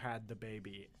knew who had the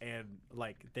baby and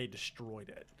like they destroyed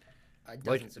it, It Like,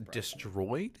 doesn't surprise me.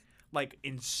 destroyed? like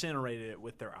incinerated it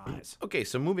with their eyes. Okay,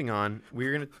 so moving on,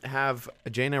 we're gonna have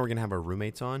Jay and I were gonna have our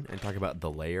roommates on and talk about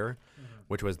the Lair,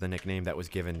 which was the nickname that was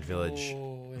given Village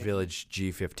Oh, yeah. Village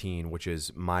G15, which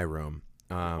is my room,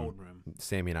 Old room.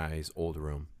 Sammy and I's old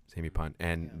room, Sammy Punt,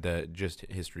 and the just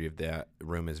history of that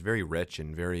room is very rich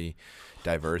and very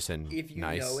diverse and If you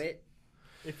nice. know it,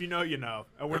 If you know, you know.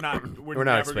 And we're not. We're, We're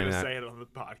not never gonna explaining that. say it on the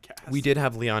podcast. We did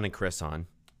have Leon and Chris on,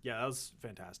 Yeah, that was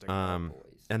fantastic. boys.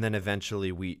 and then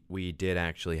eventually we did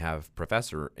actually have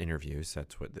professor interviews.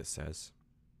 That's what this says.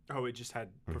 Oh, we just had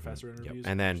professor Yep. interviews.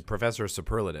 And then professor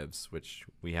superlatives, which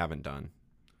we haven't done.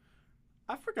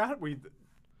 I forgot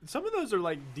some of those are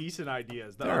like decent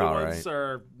ideas. The They're other all ones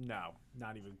are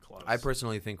not even close. I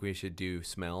personally think we should do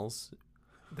smells.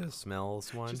 The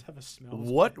smells one. just have a smell.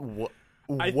 What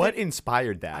I what think-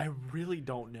 inspired that? I really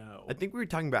don't know. I think we were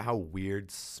talking about how weird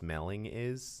smelling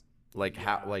is. Like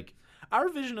how Yeah. like Our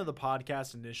vision of the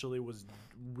podcast initially was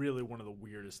really one of the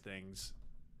weirdest things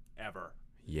ever.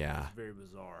 yeah. It's very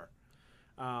bizarre.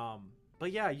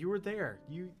 But yeah, you were there.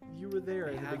 You were there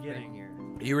I at the have been beginning. here.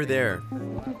 You were there. For a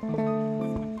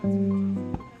while.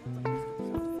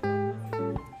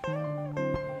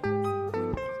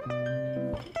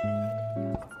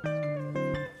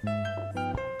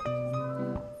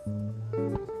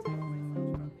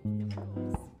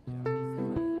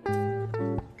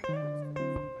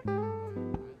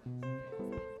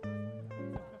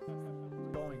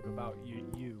 Going about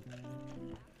you.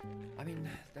 I mean,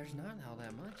 there's not all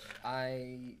that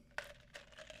much.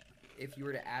 If you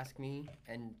were to ask me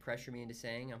and pressure me into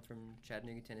saying I'm from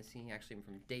Chattanooga, Tennessee, actually I'm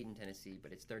from Dayton, Tennessee,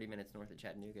 but it's 30 minutes north of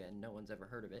Chattanooga and no one's ever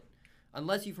heard of it.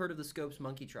 Unless you've heard of the Scopes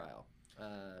Monkey Trial,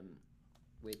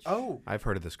 which I've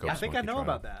heard of the Scopes I think I Monkey know trial.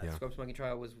 about that. Yeah. Scopes Monkey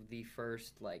Trial was the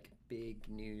first like big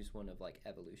news one of like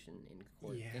evolution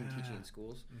in in teaching in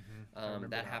schools. remember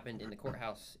That that. happened in the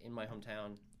courthouse in my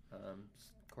hometown.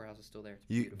 Courthouse is still there.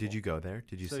 It's Did beautiful. you go there?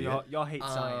 Did you So see y'all hate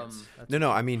science. Um, That's it? No,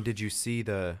 I mean, did you see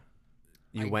the?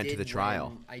 You I went to did the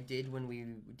trial. I did when we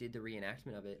did the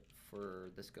reenactment of it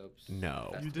for the Scopes.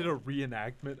 No. Festival. You did a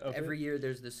reenactment of Every it? year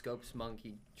there's the Scopes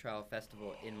Monkey Trial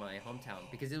Festival in my hometown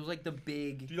because it was like the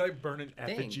big Do you like burn an thing.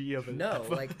 effigy of it? No,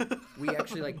 like we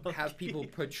actually like have people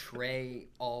portray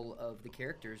all of the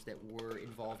characters that were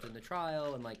involved in the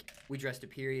trial, and like we dressed a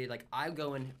period. Like I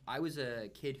was a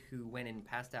kid who went and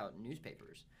passed out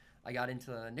newspapers. I got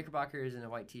into knickerbockers and a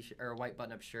white t-shirt or a white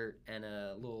button-up shirt and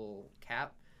a little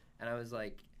cap, and I was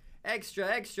like, "Extra,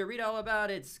 extra! Read all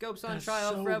about it. Scopes on That's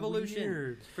trial so for evolution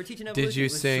weird. for teaching evolution." Did you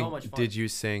it was sing? So much fun. Did you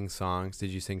sing songs? Did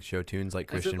you sing show tunes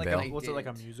like Was it Christian like Bale? a, was it like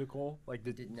a didn't. musical? Like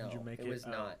did No, you make it? it was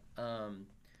not.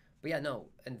 But yeah, no.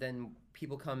 And then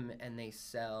people come and they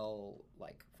sell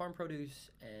like farm produce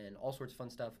and all sorts of fun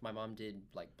stuff. My mom did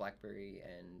like blackberry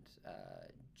and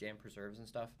jam preserves and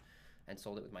stuff, and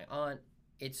sold it with my aunt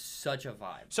It's such a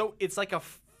vibe. So it's like a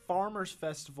farmers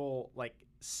festival, like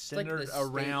It's like centered the state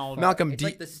around. fair. Malcolm, it's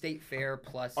like the state fair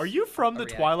plus. Are you from a the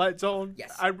reaction. Twilight Zone?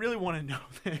 Yes. I really want to know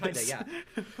this. Kinda,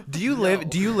 yeah. Do you live? No.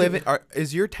 Do you live?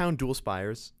 Is your town Dual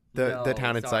Spires? The No,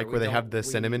 town it's sorry, like we where they have don't- the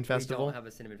cinnamon We festival. don't have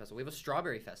a cinnamon festival. We have a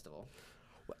strawberry festival.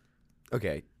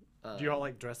 Okay, Do you all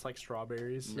like dress like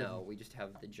strawberries? No, we just have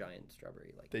the giant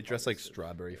strawberry. Like they dress like harvest of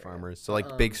strawberry area. farmers. So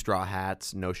like big straw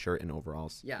hats, no shirt, and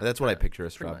overalls. Yeah, that's what I kinda, picture a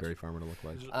pretty much. strawberry farmer to look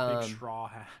like. Just a big Um, straw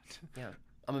hat. Yeah,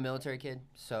 I'm a military kid,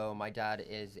 so my dad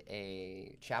is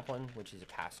a chaplain, which is a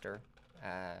pastor.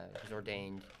 He's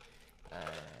ordained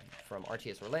from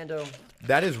RTS Orlando.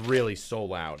 That is really so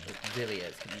loud. It really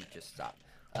is. Could you just stop?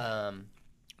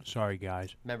 Sorry,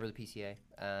 guys. Member of the PCA.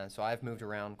 So I've moved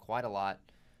around quite a lot.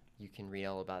 You can read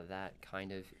all about that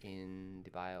kind of in the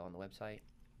bio on the website.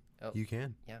 Oh, You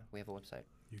can. yeah, we have a website.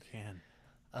 You can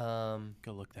Um,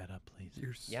 go look that up,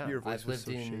 please. yeah, I've lived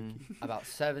in about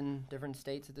 7 different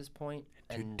states at this point,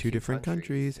 and two different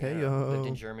countries. Yeah, Hey, lived yo.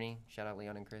 in Germany. Shout out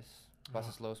Leon and Chris.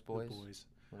 Buses Los Good boys. boys.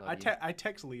 We love I, you. I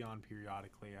text Leon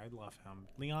periodically. I love him.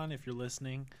 Leon, if you're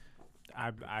listening, I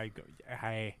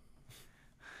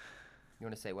You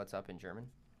want to say what's up in German?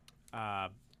 uh,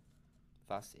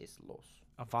 Was ist los?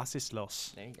 was ist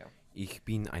los? There you go. Ich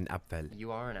bin ein Apfel.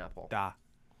 You are an apple. Da.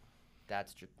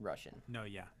 That's Russian. No,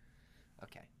 yeah.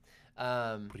 Okay.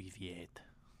 Привет.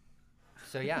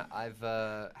 So yeah, I've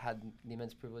had the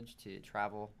immense privilege to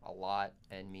travel a lot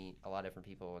and meet a lot of different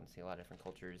people and see a lot of different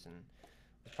cultures, and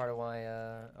it's part of why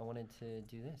I wanted to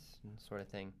do this sort of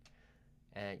thing.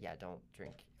 And yeah, don't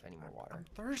drink any more water. I'm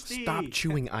thirsty. Stop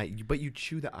chewing ice. But you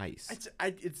chew the ice.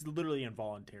 It's literally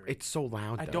involuntary. It's so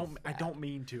loud. Though. I don't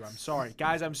mean to. I'm sorry,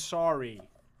 guys. I'm sorry.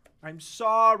 I'm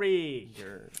sorry.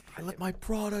 You're I let my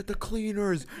product the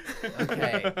cleaners.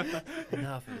 okay.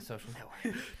 Enough of the Social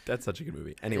Network. That's such a good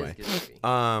movie. It is Anyway, a good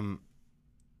movie.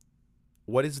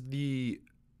 what is the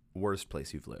worst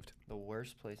place you've lived? The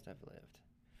worst place I've lived.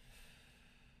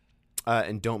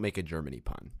 And don't make a Germany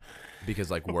pun, because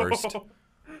like worst.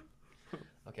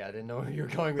 Okay, I didn't know where you were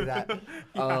going with that.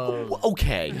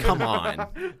 Okay, come on.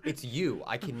 It's you.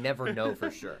 I can never know for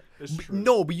sure. It's true.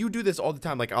 No, but you do this all the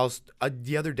time. Like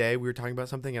the other day we were talking about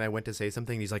something and I went to say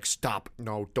something and he's like, "Stop!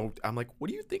 No, don't." I'm like, "What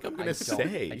do you think I'm gonna I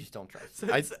say?" just don't trust.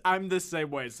 I'm the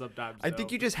same way sometimes. I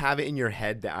think you just have it in your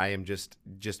head that I am just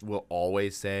will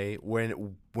always say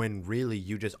when really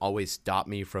you just always stop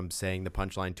me from saying the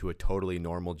punchline to a totally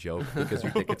normal joke because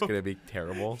you think it's gonna be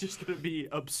terrible. just gonna be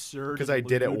absurd. Because I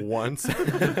did it once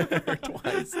or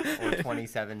twice. Or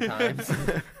 27 times.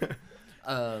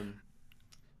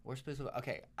 Worst place.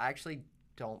 Okay, I actually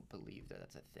don't believe that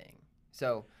that's a thing.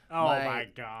 So. Oh my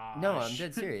gosh. No, I'm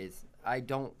dead serious. I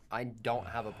don't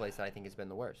have a place that I think has been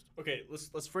the worst. Okay,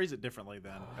 let's phrase it differently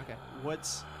then. Okay.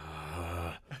 What's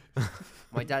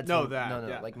My dad No, told, that, no,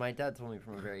 yeah. like my dad told me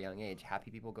from a very young age,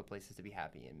 happy people go places to be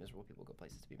happy and miserable people go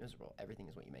places to be miserable. Everything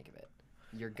is what you make of it.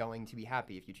 You're going to be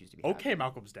happy if you choose to be okay, happy.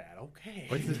 Malcolm's dad? Okay.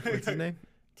 What's his name?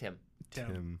 Tim.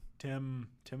 Tim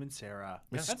and Sarah.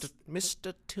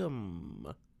 Mr. Tim.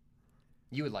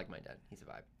 You would like my dad. He's a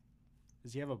vibe.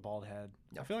 Does he have a bald head?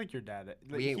 No. I feel like your dad.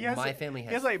 My family He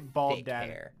has has like bald fake dad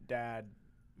hair.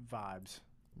 vibes.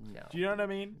 No. Do you know what I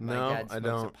mean? My No, dad I smokes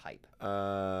don't. a pipe.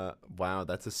 Wow,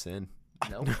 that's a sin.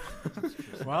 No.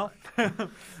 Well,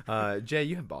 Jay,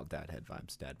 you have bald dad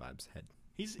vibes, head.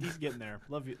 he's getting there.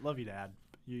 Love you, Dad.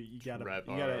 You got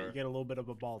a little bit of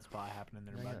a bald spot happening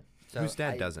there, bud. So Whose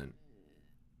dad doesn't?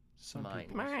 Some Mine.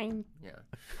 people's. Mine.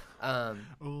 Yeah.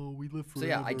 Oh, we live forever. So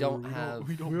yeah, I don't have.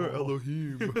 We're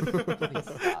Elohim. Please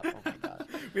stop. Oh my gosh.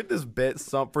 We had this bit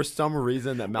for some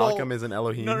reason that Malcolm is an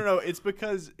Elohim. No. It's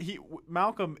because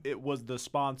Malcolm. It was the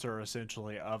sponsor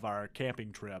essentially of our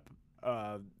camping trip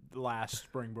last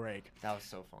spring break, That was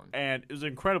so fun. and it was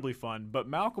incredibly fun. But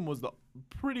Malcolm was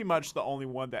pretty much the only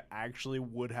one that actually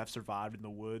would have survived in the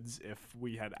woods if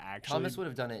we had actually. Thomas would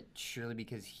have done it surely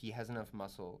because he has enough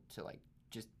muscle to like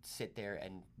just sit there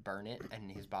and burn it, and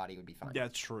his body would be fine.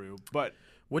 That's true, but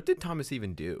What did Thomas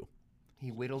even do? He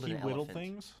whittled he an whittled elephant.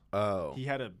 things. Oh. He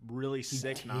had a really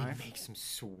sick He knife. make some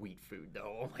sweet food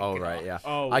though. Oh, my Oh, God. right, yeah.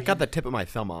 Oh, I cut the tip of my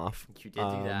thumb off. You did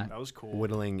do that. That was cool.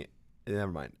 Whittling.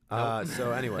 Never mind.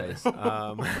 So, anyways.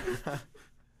 Oh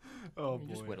You're boy.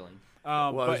 just whittling.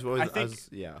 well,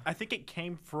 But yeah. I think it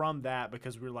came from that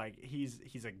because we were like, he's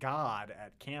a god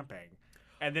at camping,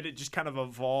 and then it just kind of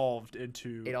evolved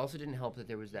into. It also didn't help that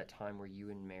there was that time where you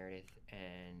and Meredith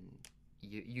and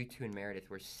you two and Meredith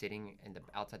were sitting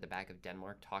outside the back of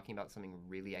Denmark talking about something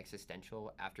really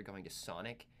existential after going to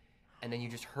Sonic, and then you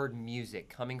just heard music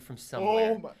coming from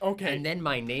somewhere. Okay. And then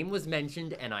my name was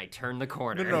mentioned, and I turned the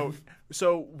corner. No.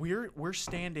 So we're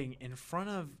standing in front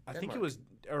of I think it Denmark. was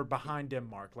or behind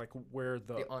Denmark, like where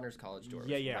The Honors College door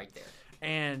Yeah, was yeah. right there.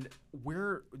 and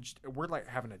we're like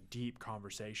having a deep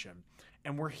conversation,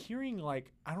 and we're hearing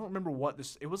like I don't remember what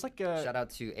this. It was like a Shout out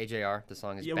to AJR. The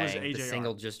song is Yeah, it was bang. The AJR.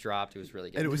 single just dropped. It was really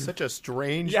good. And it was such a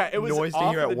strange yeah. It was noise to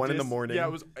off hear at the 1 in the dis- morning. Yeah,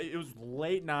 it was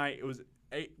late night. It was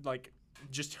like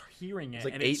just hearing it. It's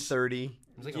like and 8:30. It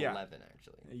was like yeah. 11,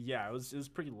 actually. Yeah, it was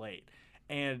pretty late,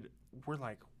 and we're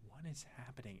like, what is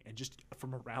happening? And just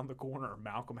from around the corner,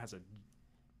 Malcolm has a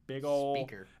big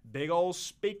old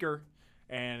speaker,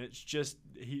 and it's just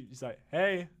he's like,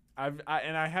 hey,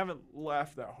 I haven't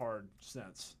laughed that hard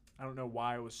since. I don't know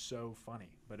why it was so funny,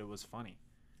 but it was funny.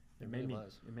 It made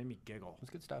me giggle. It was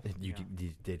good stuff. You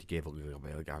did give a little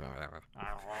bit.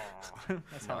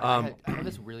 That's how I have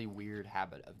this really weird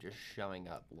habit of just showing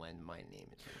up when my name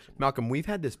is mentioned. Malcolm, we've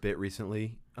had this bit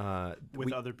recently.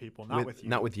 with other people, not with you.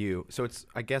 Not with you. So it's,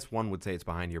 I guess one would say it's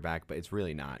behind your back, but it's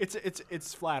really not.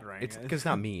 It's flattering. It's because it's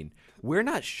not mean. We're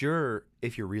not sure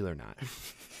if you're real or not.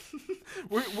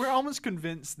 we're almost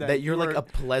convinced That you're like a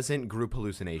pleasant group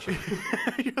hallucination.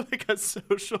 you're like a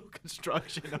social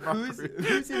construction of our group.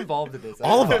 Who's involved in this?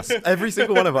 All of us. Every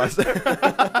single one of us.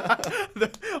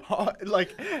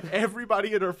 Like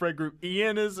everybody in our friend group,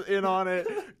 Ian is in on it.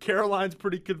 Caroline's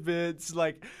pretty convinced.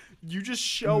 Like you just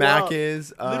show Mac up.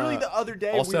 is. Literally the other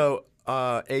day. Also,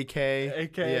 AK.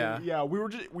 AK. Yeah. We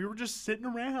were just sitting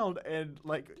around and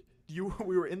like.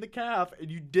 We were in the caf and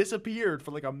you disappeared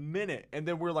for like a minute, and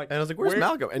then we're like, And I was like, "Where's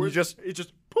Malcolm?" And it just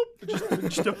poop, it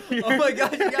just appeared. Oh my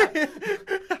gosh, yeah.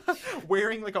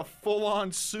 Wearing like a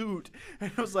full-on suit, and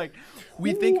it was like,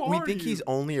 We "Who think are you?" he's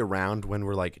only around when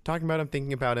we're like talking about him,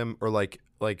 thinking about him, or like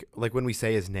when we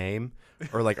say his name,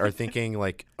 or like are thinking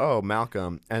like, oh,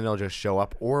 Malcolm, and they'll just show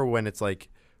up, or when it's like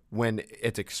when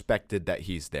it's expected that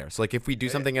he's there. So like if we do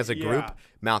something as a group, Yeah.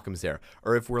 Malcolm's there,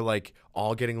 or if we're like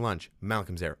all getting lunch,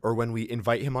 Malcolm's there, or when we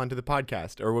invite him onto the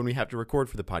podcast, or when we have to record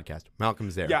for the podcast,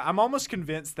 Malcolm's there. Yeah, I'm almost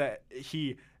convinced that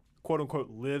he, quote unquote,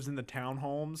 lives in the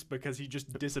townhomes because he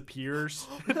just disappears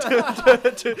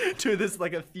to this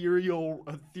like ethereal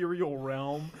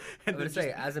realm. I would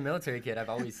say, as a military kid, I've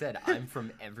always said I'm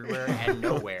from everywhere and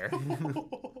nowhere.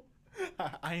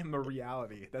 I am a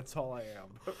reality. That's all I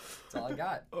am. That's all I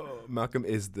got. Malcolm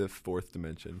is the fourth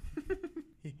dimension.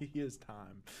 He is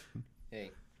time.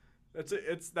 Hey, That's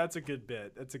a good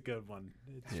bit. That's a good one.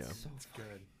 Yeah. It's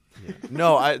good. Yeah.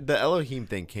 No, the Elohim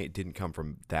thing didn't come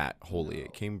from that wholly. No.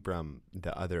 It came from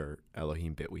the other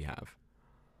Elohim bit we have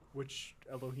Which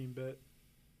Elohim bit?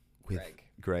 with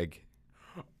Greg.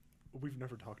 We've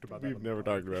never talked about that. We've never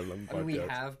talked about it on the I mean, we podcast.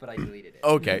 have, but I deleted it.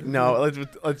 Okay, no,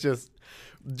 let's just.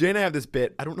 Jay and I have this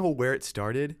bit. I don't know where it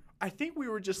started. I think we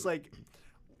were just like,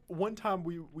 one time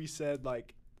we said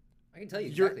like, I can tell you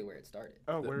You're- exactly where it started.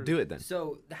 oh, where? Do it then.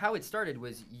 So how it started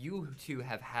was you two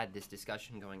have had this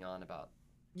discussion going on about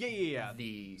Yeah.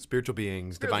 the Spiritual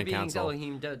beings, spiritual divine beings, counsel.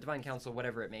 Elohim, divine council,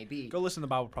 whatever it may be. Go listen to the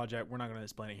Bible Project. We're not going to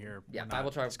explain it here. Yeah, We're not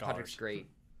Bible Project's scholars. great.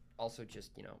 Also,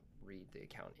 just read the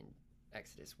account in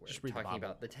Exodus where Just read the talking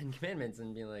Bible. about the 10 Commandments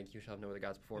and being like, "You shall have no other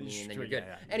gods before me," and then you're Yeah, good.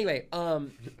 yeah. Anyway,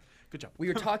 Good job. we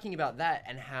were talking about that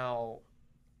and how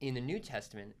in the New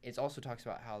Testament it also talks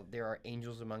about how there are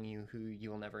angels among you who you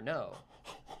will never know,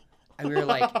 and we were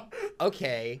like,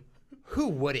 "Okay, who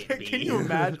would it be? Can you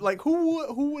imagine? Like,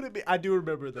 who would it be? I do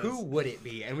remember this. Who would it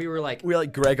be?" And we were like, We're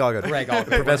like Greg Allgood. Greg Allgood,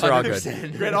 Professor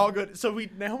Allgood. 100%. Greg Allgood. So we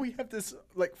have this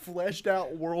like fleshed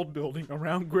out world building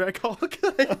around Greg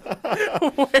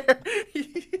Allgood, where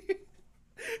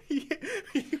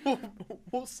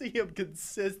we'll see him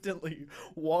consistently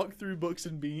walk through Books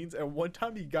and Beans. And one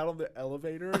time he got on the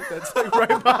elevator that's like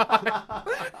right behind,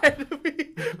 and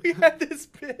we had this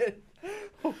bit.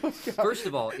 Oh my God. First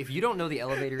of all, if you don't know the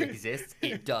elevator exists,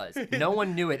 it does. No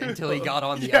one knew it until he got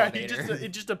on the Yeah, elevator. it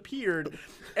just appeared,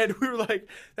 and we were like,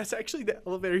 "That's actually the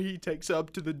elevator he takes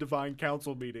up to the Divine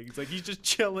Council meetings." Like he's just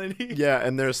chilling. Yeah,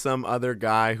 and there's some other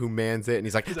guy who mans it, and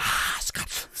he's like,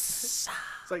 It's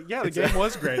like, yeah, the game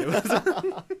was great. It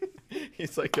was,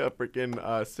 he's like a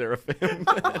freaking seraphim.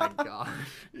 Oh my god.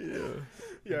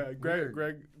 yeah, Greg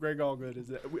Allgood is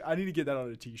it? I need to get that on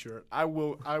a T-shirt. I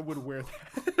would wear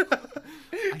that.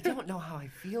 I don't know how I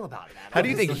feel about that. How do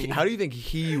you think? honestly. How do you think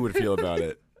he would feel about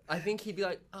it? I think he'd be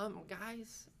like,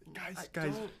 guys, Guys.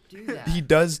 don't do that. He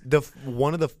does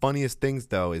one of the funniest things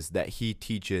though is that he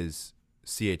teaches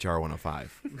CHR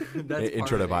 105. That's Intro to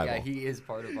part of it. Bible. Yeah, he is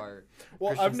part of our. Well,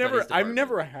 Christian I've Studies department.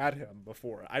 never had him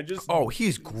before. I just Oh,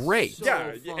 he's great. So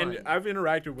yeah, fun. and I've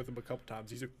interacted with him a couple times.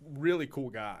 He's a really cool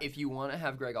guy. If you want to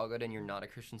have Greg Allgood and you're not a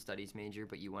Christian Studies major,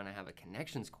 but you want to have a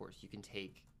connections course, you can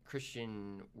take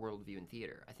Christian Worldview and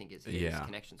Theater. I think is his Yeah.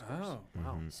 connections course. Oh,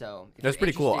 wow. So if That's you're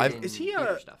pretty cool. interested I've- in Is he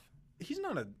theater a- stuff? He's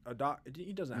not a doc.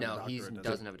 He doesn't have a No, doctorate. he does he?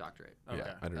 doesn't have a doctorate. Okay.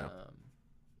 Yeah, I don't know.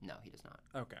 No, he does not.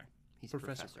 Okay. He's a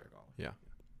Professor professor. Greg All. Yeah.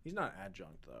 He's not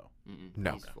adjunct though.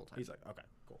 No. He's full time. He's like, okay,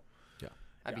 cool.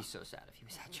 I'd yeah. be so sad if he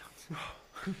was adjunct.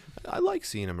 I like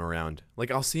seeing him around.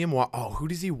 Like I'll see him walk. Oh, who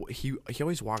does he? He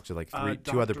always walks with like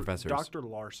two other professors. Dr.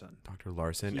 Larson. Dr.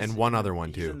 Larson He's and one in- other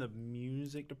one He's in too. the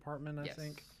music department, I Yes.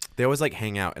 think. They always like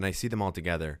hang out, and I see them all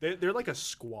together. They're like a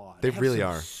squad. They Have really some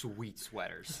are. sweet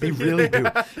sweaters. They really do,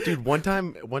 dude. One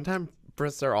time,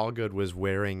 Professor Allgood was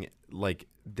wearing like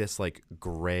this like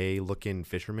gray looking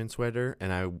fisherman sweater,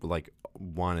 and I like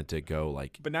wanted to go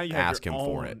like But now you have ask your him own,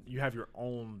 for it. You have your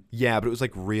own. Yeah, but it was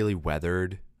like really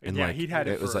weathered, and Yeah, like he'd had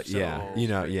it was for like yeah, several you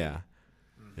know, straight. yeah,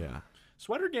 yeah.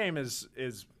 Sweater game is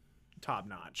top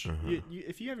notch. Uh-huh.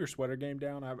 If you have your sweater game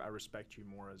down, I respect you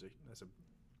more as a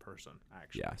person.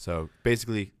 Actually, Yeah. So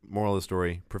basically, moral of the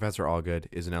story: Professor Allgood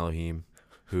is an Elohim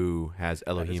who has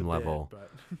That is a Elohim bit, level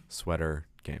but sweater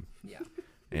game Yeah.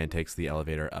 and takes the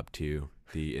elevator up to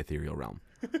the ethereal realm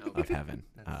of heaven.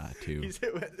 To He's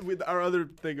with our other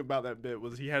thing about that bit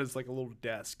was he has like a little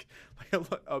desk like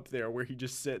up there where he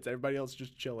just sits. Everybody else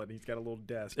just chilling. He's got a little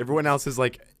desk. everyone else is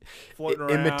like Floating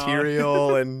around.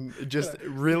 immaterial and just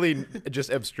really just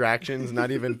abstractions,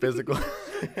 not even physical.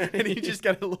 And he just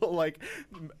got a little like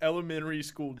elementary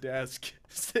school desk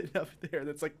sitting up there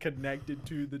that's like connected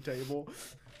to the table.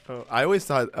 I always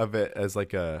thought of it as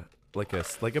like a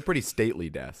pretty stately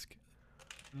desk.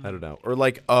 I don't know. Or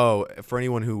like, for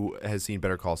anyone who has seen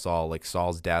Better Call Saul, like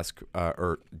Saul's desk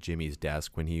or Jimmy's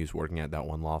desk when he was working at that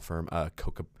one law firm,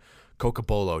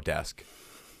 Coca-Bolo desk.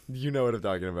 You know what I'm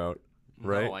talking about,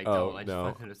 right? No, I don't. Oh, I just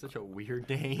no. find it such a weird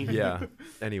name. Yeah.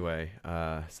 Anyway,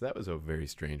 so that was a very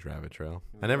strange rabbit trail.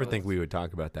 I never think we would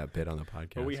talk about that bit on the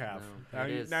podcast. But we have. No, Now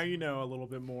it you, is. now you know a little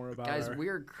bit more about Guys, our-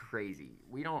 we're crazy.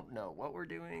 We don't know what we're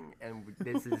doing, and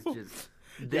this is just.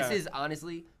 Yeah. This is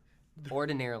honestly,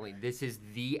 ordinarily, this is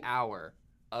the hour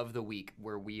of the week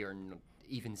where we are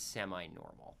even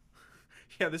semi-normal.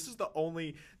 Yeah, this is the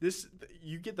only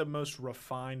you get the most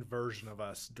refined version of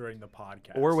us during the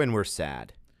podcast. Or when we're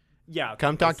sad. yeah,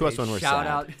 Come talk to us Say when we're shout sad.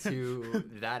 out to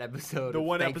that episode. the of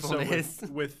one episode Thankfulness.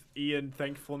 with Ian,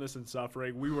 thankfulness and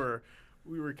suffering. We were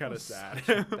kind of sad.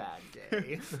 Such a bad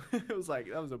day. It was like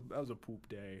that was a poop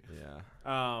day.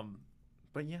 Yeah.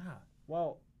 But yeah,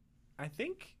 well, I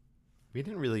think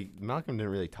Malcolm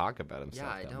didn't really talk about himself.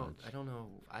 Yeah, I that don't. much.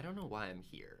 I don't know why I'm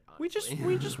here. we just honestly.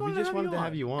 we just wanted, to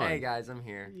have you on. Hey guys, I'm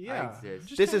here. Yeah. I exist.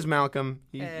 Just This kinda- is Malcolm.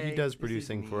 He Hey, does this is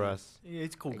producing for me. us. Yeah,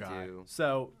 he's a cool I guy. do.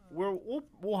 So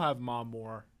we'll have Mom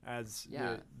more as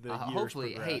Yeah. the years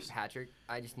Hopefully, hey progress. Patrick,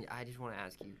 I just want to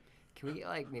ask you, can we get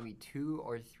like maybe 2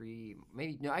 or 3,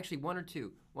 maybe no, actually 1 or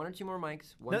 2 more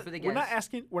mics, one No, for the we're guests.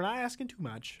 not asking too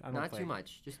much. I don't Not think. too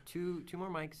much, just two more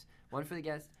mics, one for the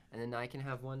guests, and then I can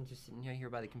have one just sitting here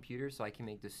by the computer, so I can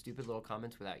make the stupid little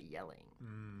comments without yelling.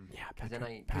 Yeah, 'Cause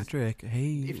then Patrick.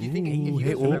 Hey. if you think- if you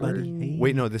hey, guys remember- buddy.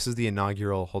 Wait, no, this is the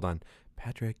inaugural. Hold on.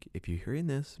 Patrick, if you're hearing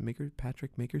this,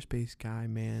 Makerspace guy,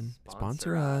 man,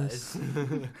 sponsor us.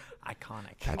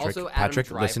 Iconic. Patrick, Also, Adam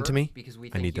Patrick, listen to Driver, me. because we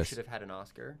I think need you this. should have had an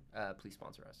Oscar. Please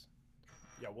sponsor us.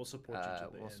 Yeah, we'll support you to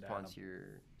the We'll end, Adam. sponsor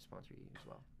you as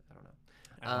well. I don't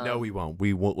know. No, we won't.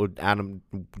 We won't. Adam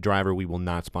Driver, we will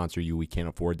not sponsor you. We can't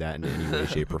afford that in any way,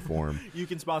 shape, or form. You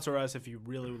can sponsor us if you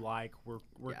really like. We're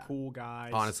Yeah. cool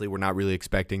guys. Honestly, we're not really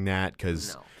expecting that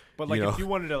because No. but like you know. if you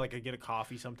wanted to like get a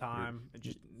coffee sometime, and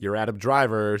just you're Adam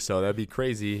Driver, so that'd be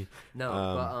crazy. No,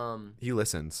 but He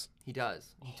listens. he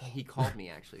does. He called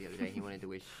me actually the other day. He wanted to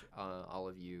wish all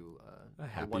of you A a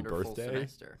happy wonderful birthday?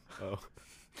 semester. Oh,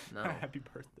 No, happy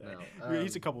birthday. No,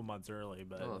 He's a couple months early,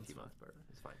 but a few months, but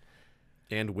it's fine.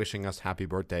 and wishing us happy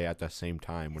birthday at the same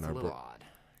time when It's a our. little odd.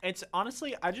 it's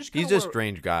honestly I just He's kinda a wanna-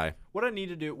 strange guy. What I need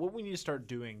to do, what we need to start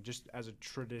doing, just as a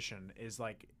tradition, is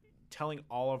like telling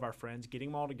all of our friends, getting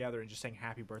them all together, and just saying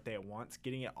happy birthday at once,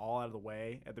 getting it all out of the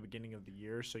way at the beginning of the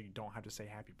year, so you don't have to say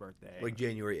happy birthday.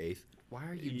 January 8th. Why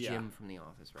are you Yeah. Jim from The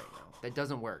Office right now? That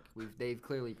doesn't work. They've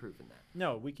clearly proven that.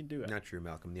 No, we can do it. Not true,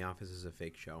 Malcolm. The Office is a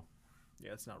fake show.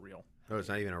 Yeah, it's not real. No, it's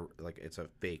not even it's a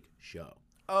fake show.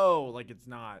 Oh, like it's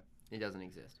not. It doesn't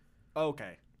exist.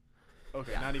 Okay.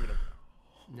 Okay, Yeah. not even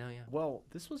a. No, yeah. Well,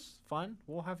 this was fun.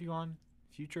 We'll have you on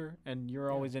future, and you're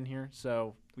always in here,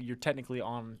 so you're technically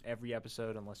on every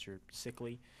episode unless you're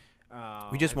sickly.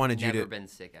 We just wanted you Never to. been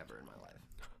sick ever in my life.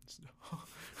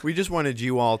 We just wanted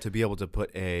you all to be able to put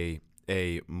a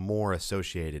more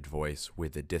associated voice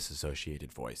with a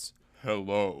disassociated voice.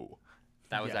 Hello.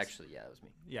 That was Yes. actually, that was me.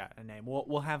 Yeah, a name.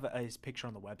 We'll have his picture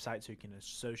on the website so you can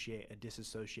associate a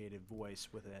disassociated voice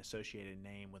with an associated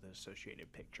name with an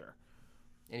associated picture.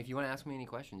 And if you want to ask me any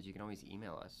questions, you can always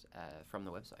email us from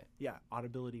the website. Yeah,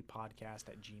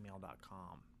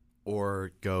 audibilitypodcast@gmail.com.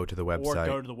 Or go to the website. Or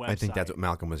go to the website. I think that's what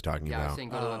Malcolm was talking Yeah, I was about. saying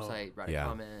go to the Oh. website, write Yeah. a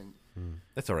comment.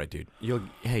 That's all right, dude. You'll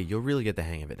really get the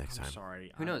hang of it next I'm time.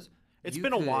 sorry. Who knows? It's You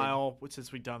been a could- while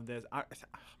since we've done this. I'm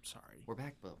sorry. We're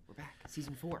back, Bill. We're back.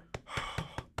 Season 4.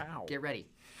 Ow. Get ready.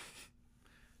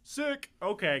 Sick.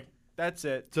 Okay, that's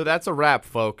it. So that's a wrap,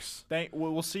 folks.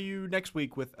 We'll see you next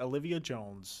week with Olivia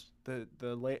Jones, the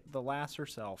lass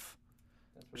herself.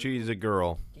 She's a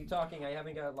girl. Keep talking. I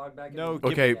haven't got logged back in. No, the-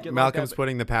 Okay, get logged Malcolm's out.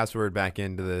 putting the password back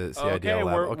into the CIDL Okay,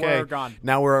 lab. we're gone.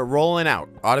 Now we're rolling out.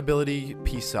 Audibility,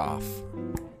 peace off.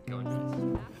 Go in peace.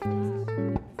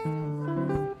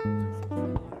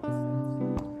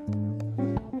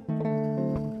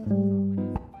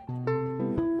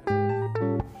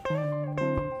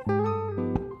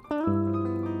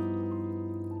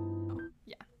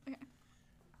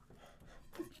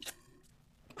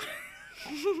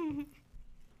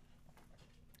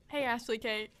 Hey, Ashley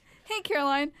Kate. Hey,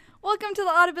 Caroline. Welcome to the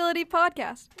Audibility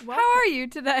podcast. How are you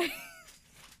today?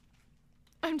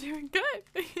 I'm doing good.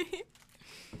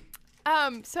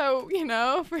 So,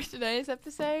 for today's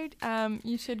episode,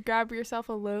 you should grab yourself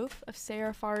a loaf of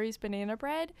Sarah Fari's banana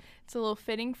bread. It's a little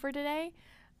fitting for today.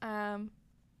 And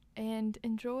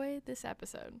enjoy this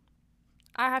episode.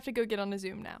 I have to go get on a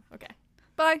Zoom now. Okay.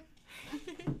 Bye.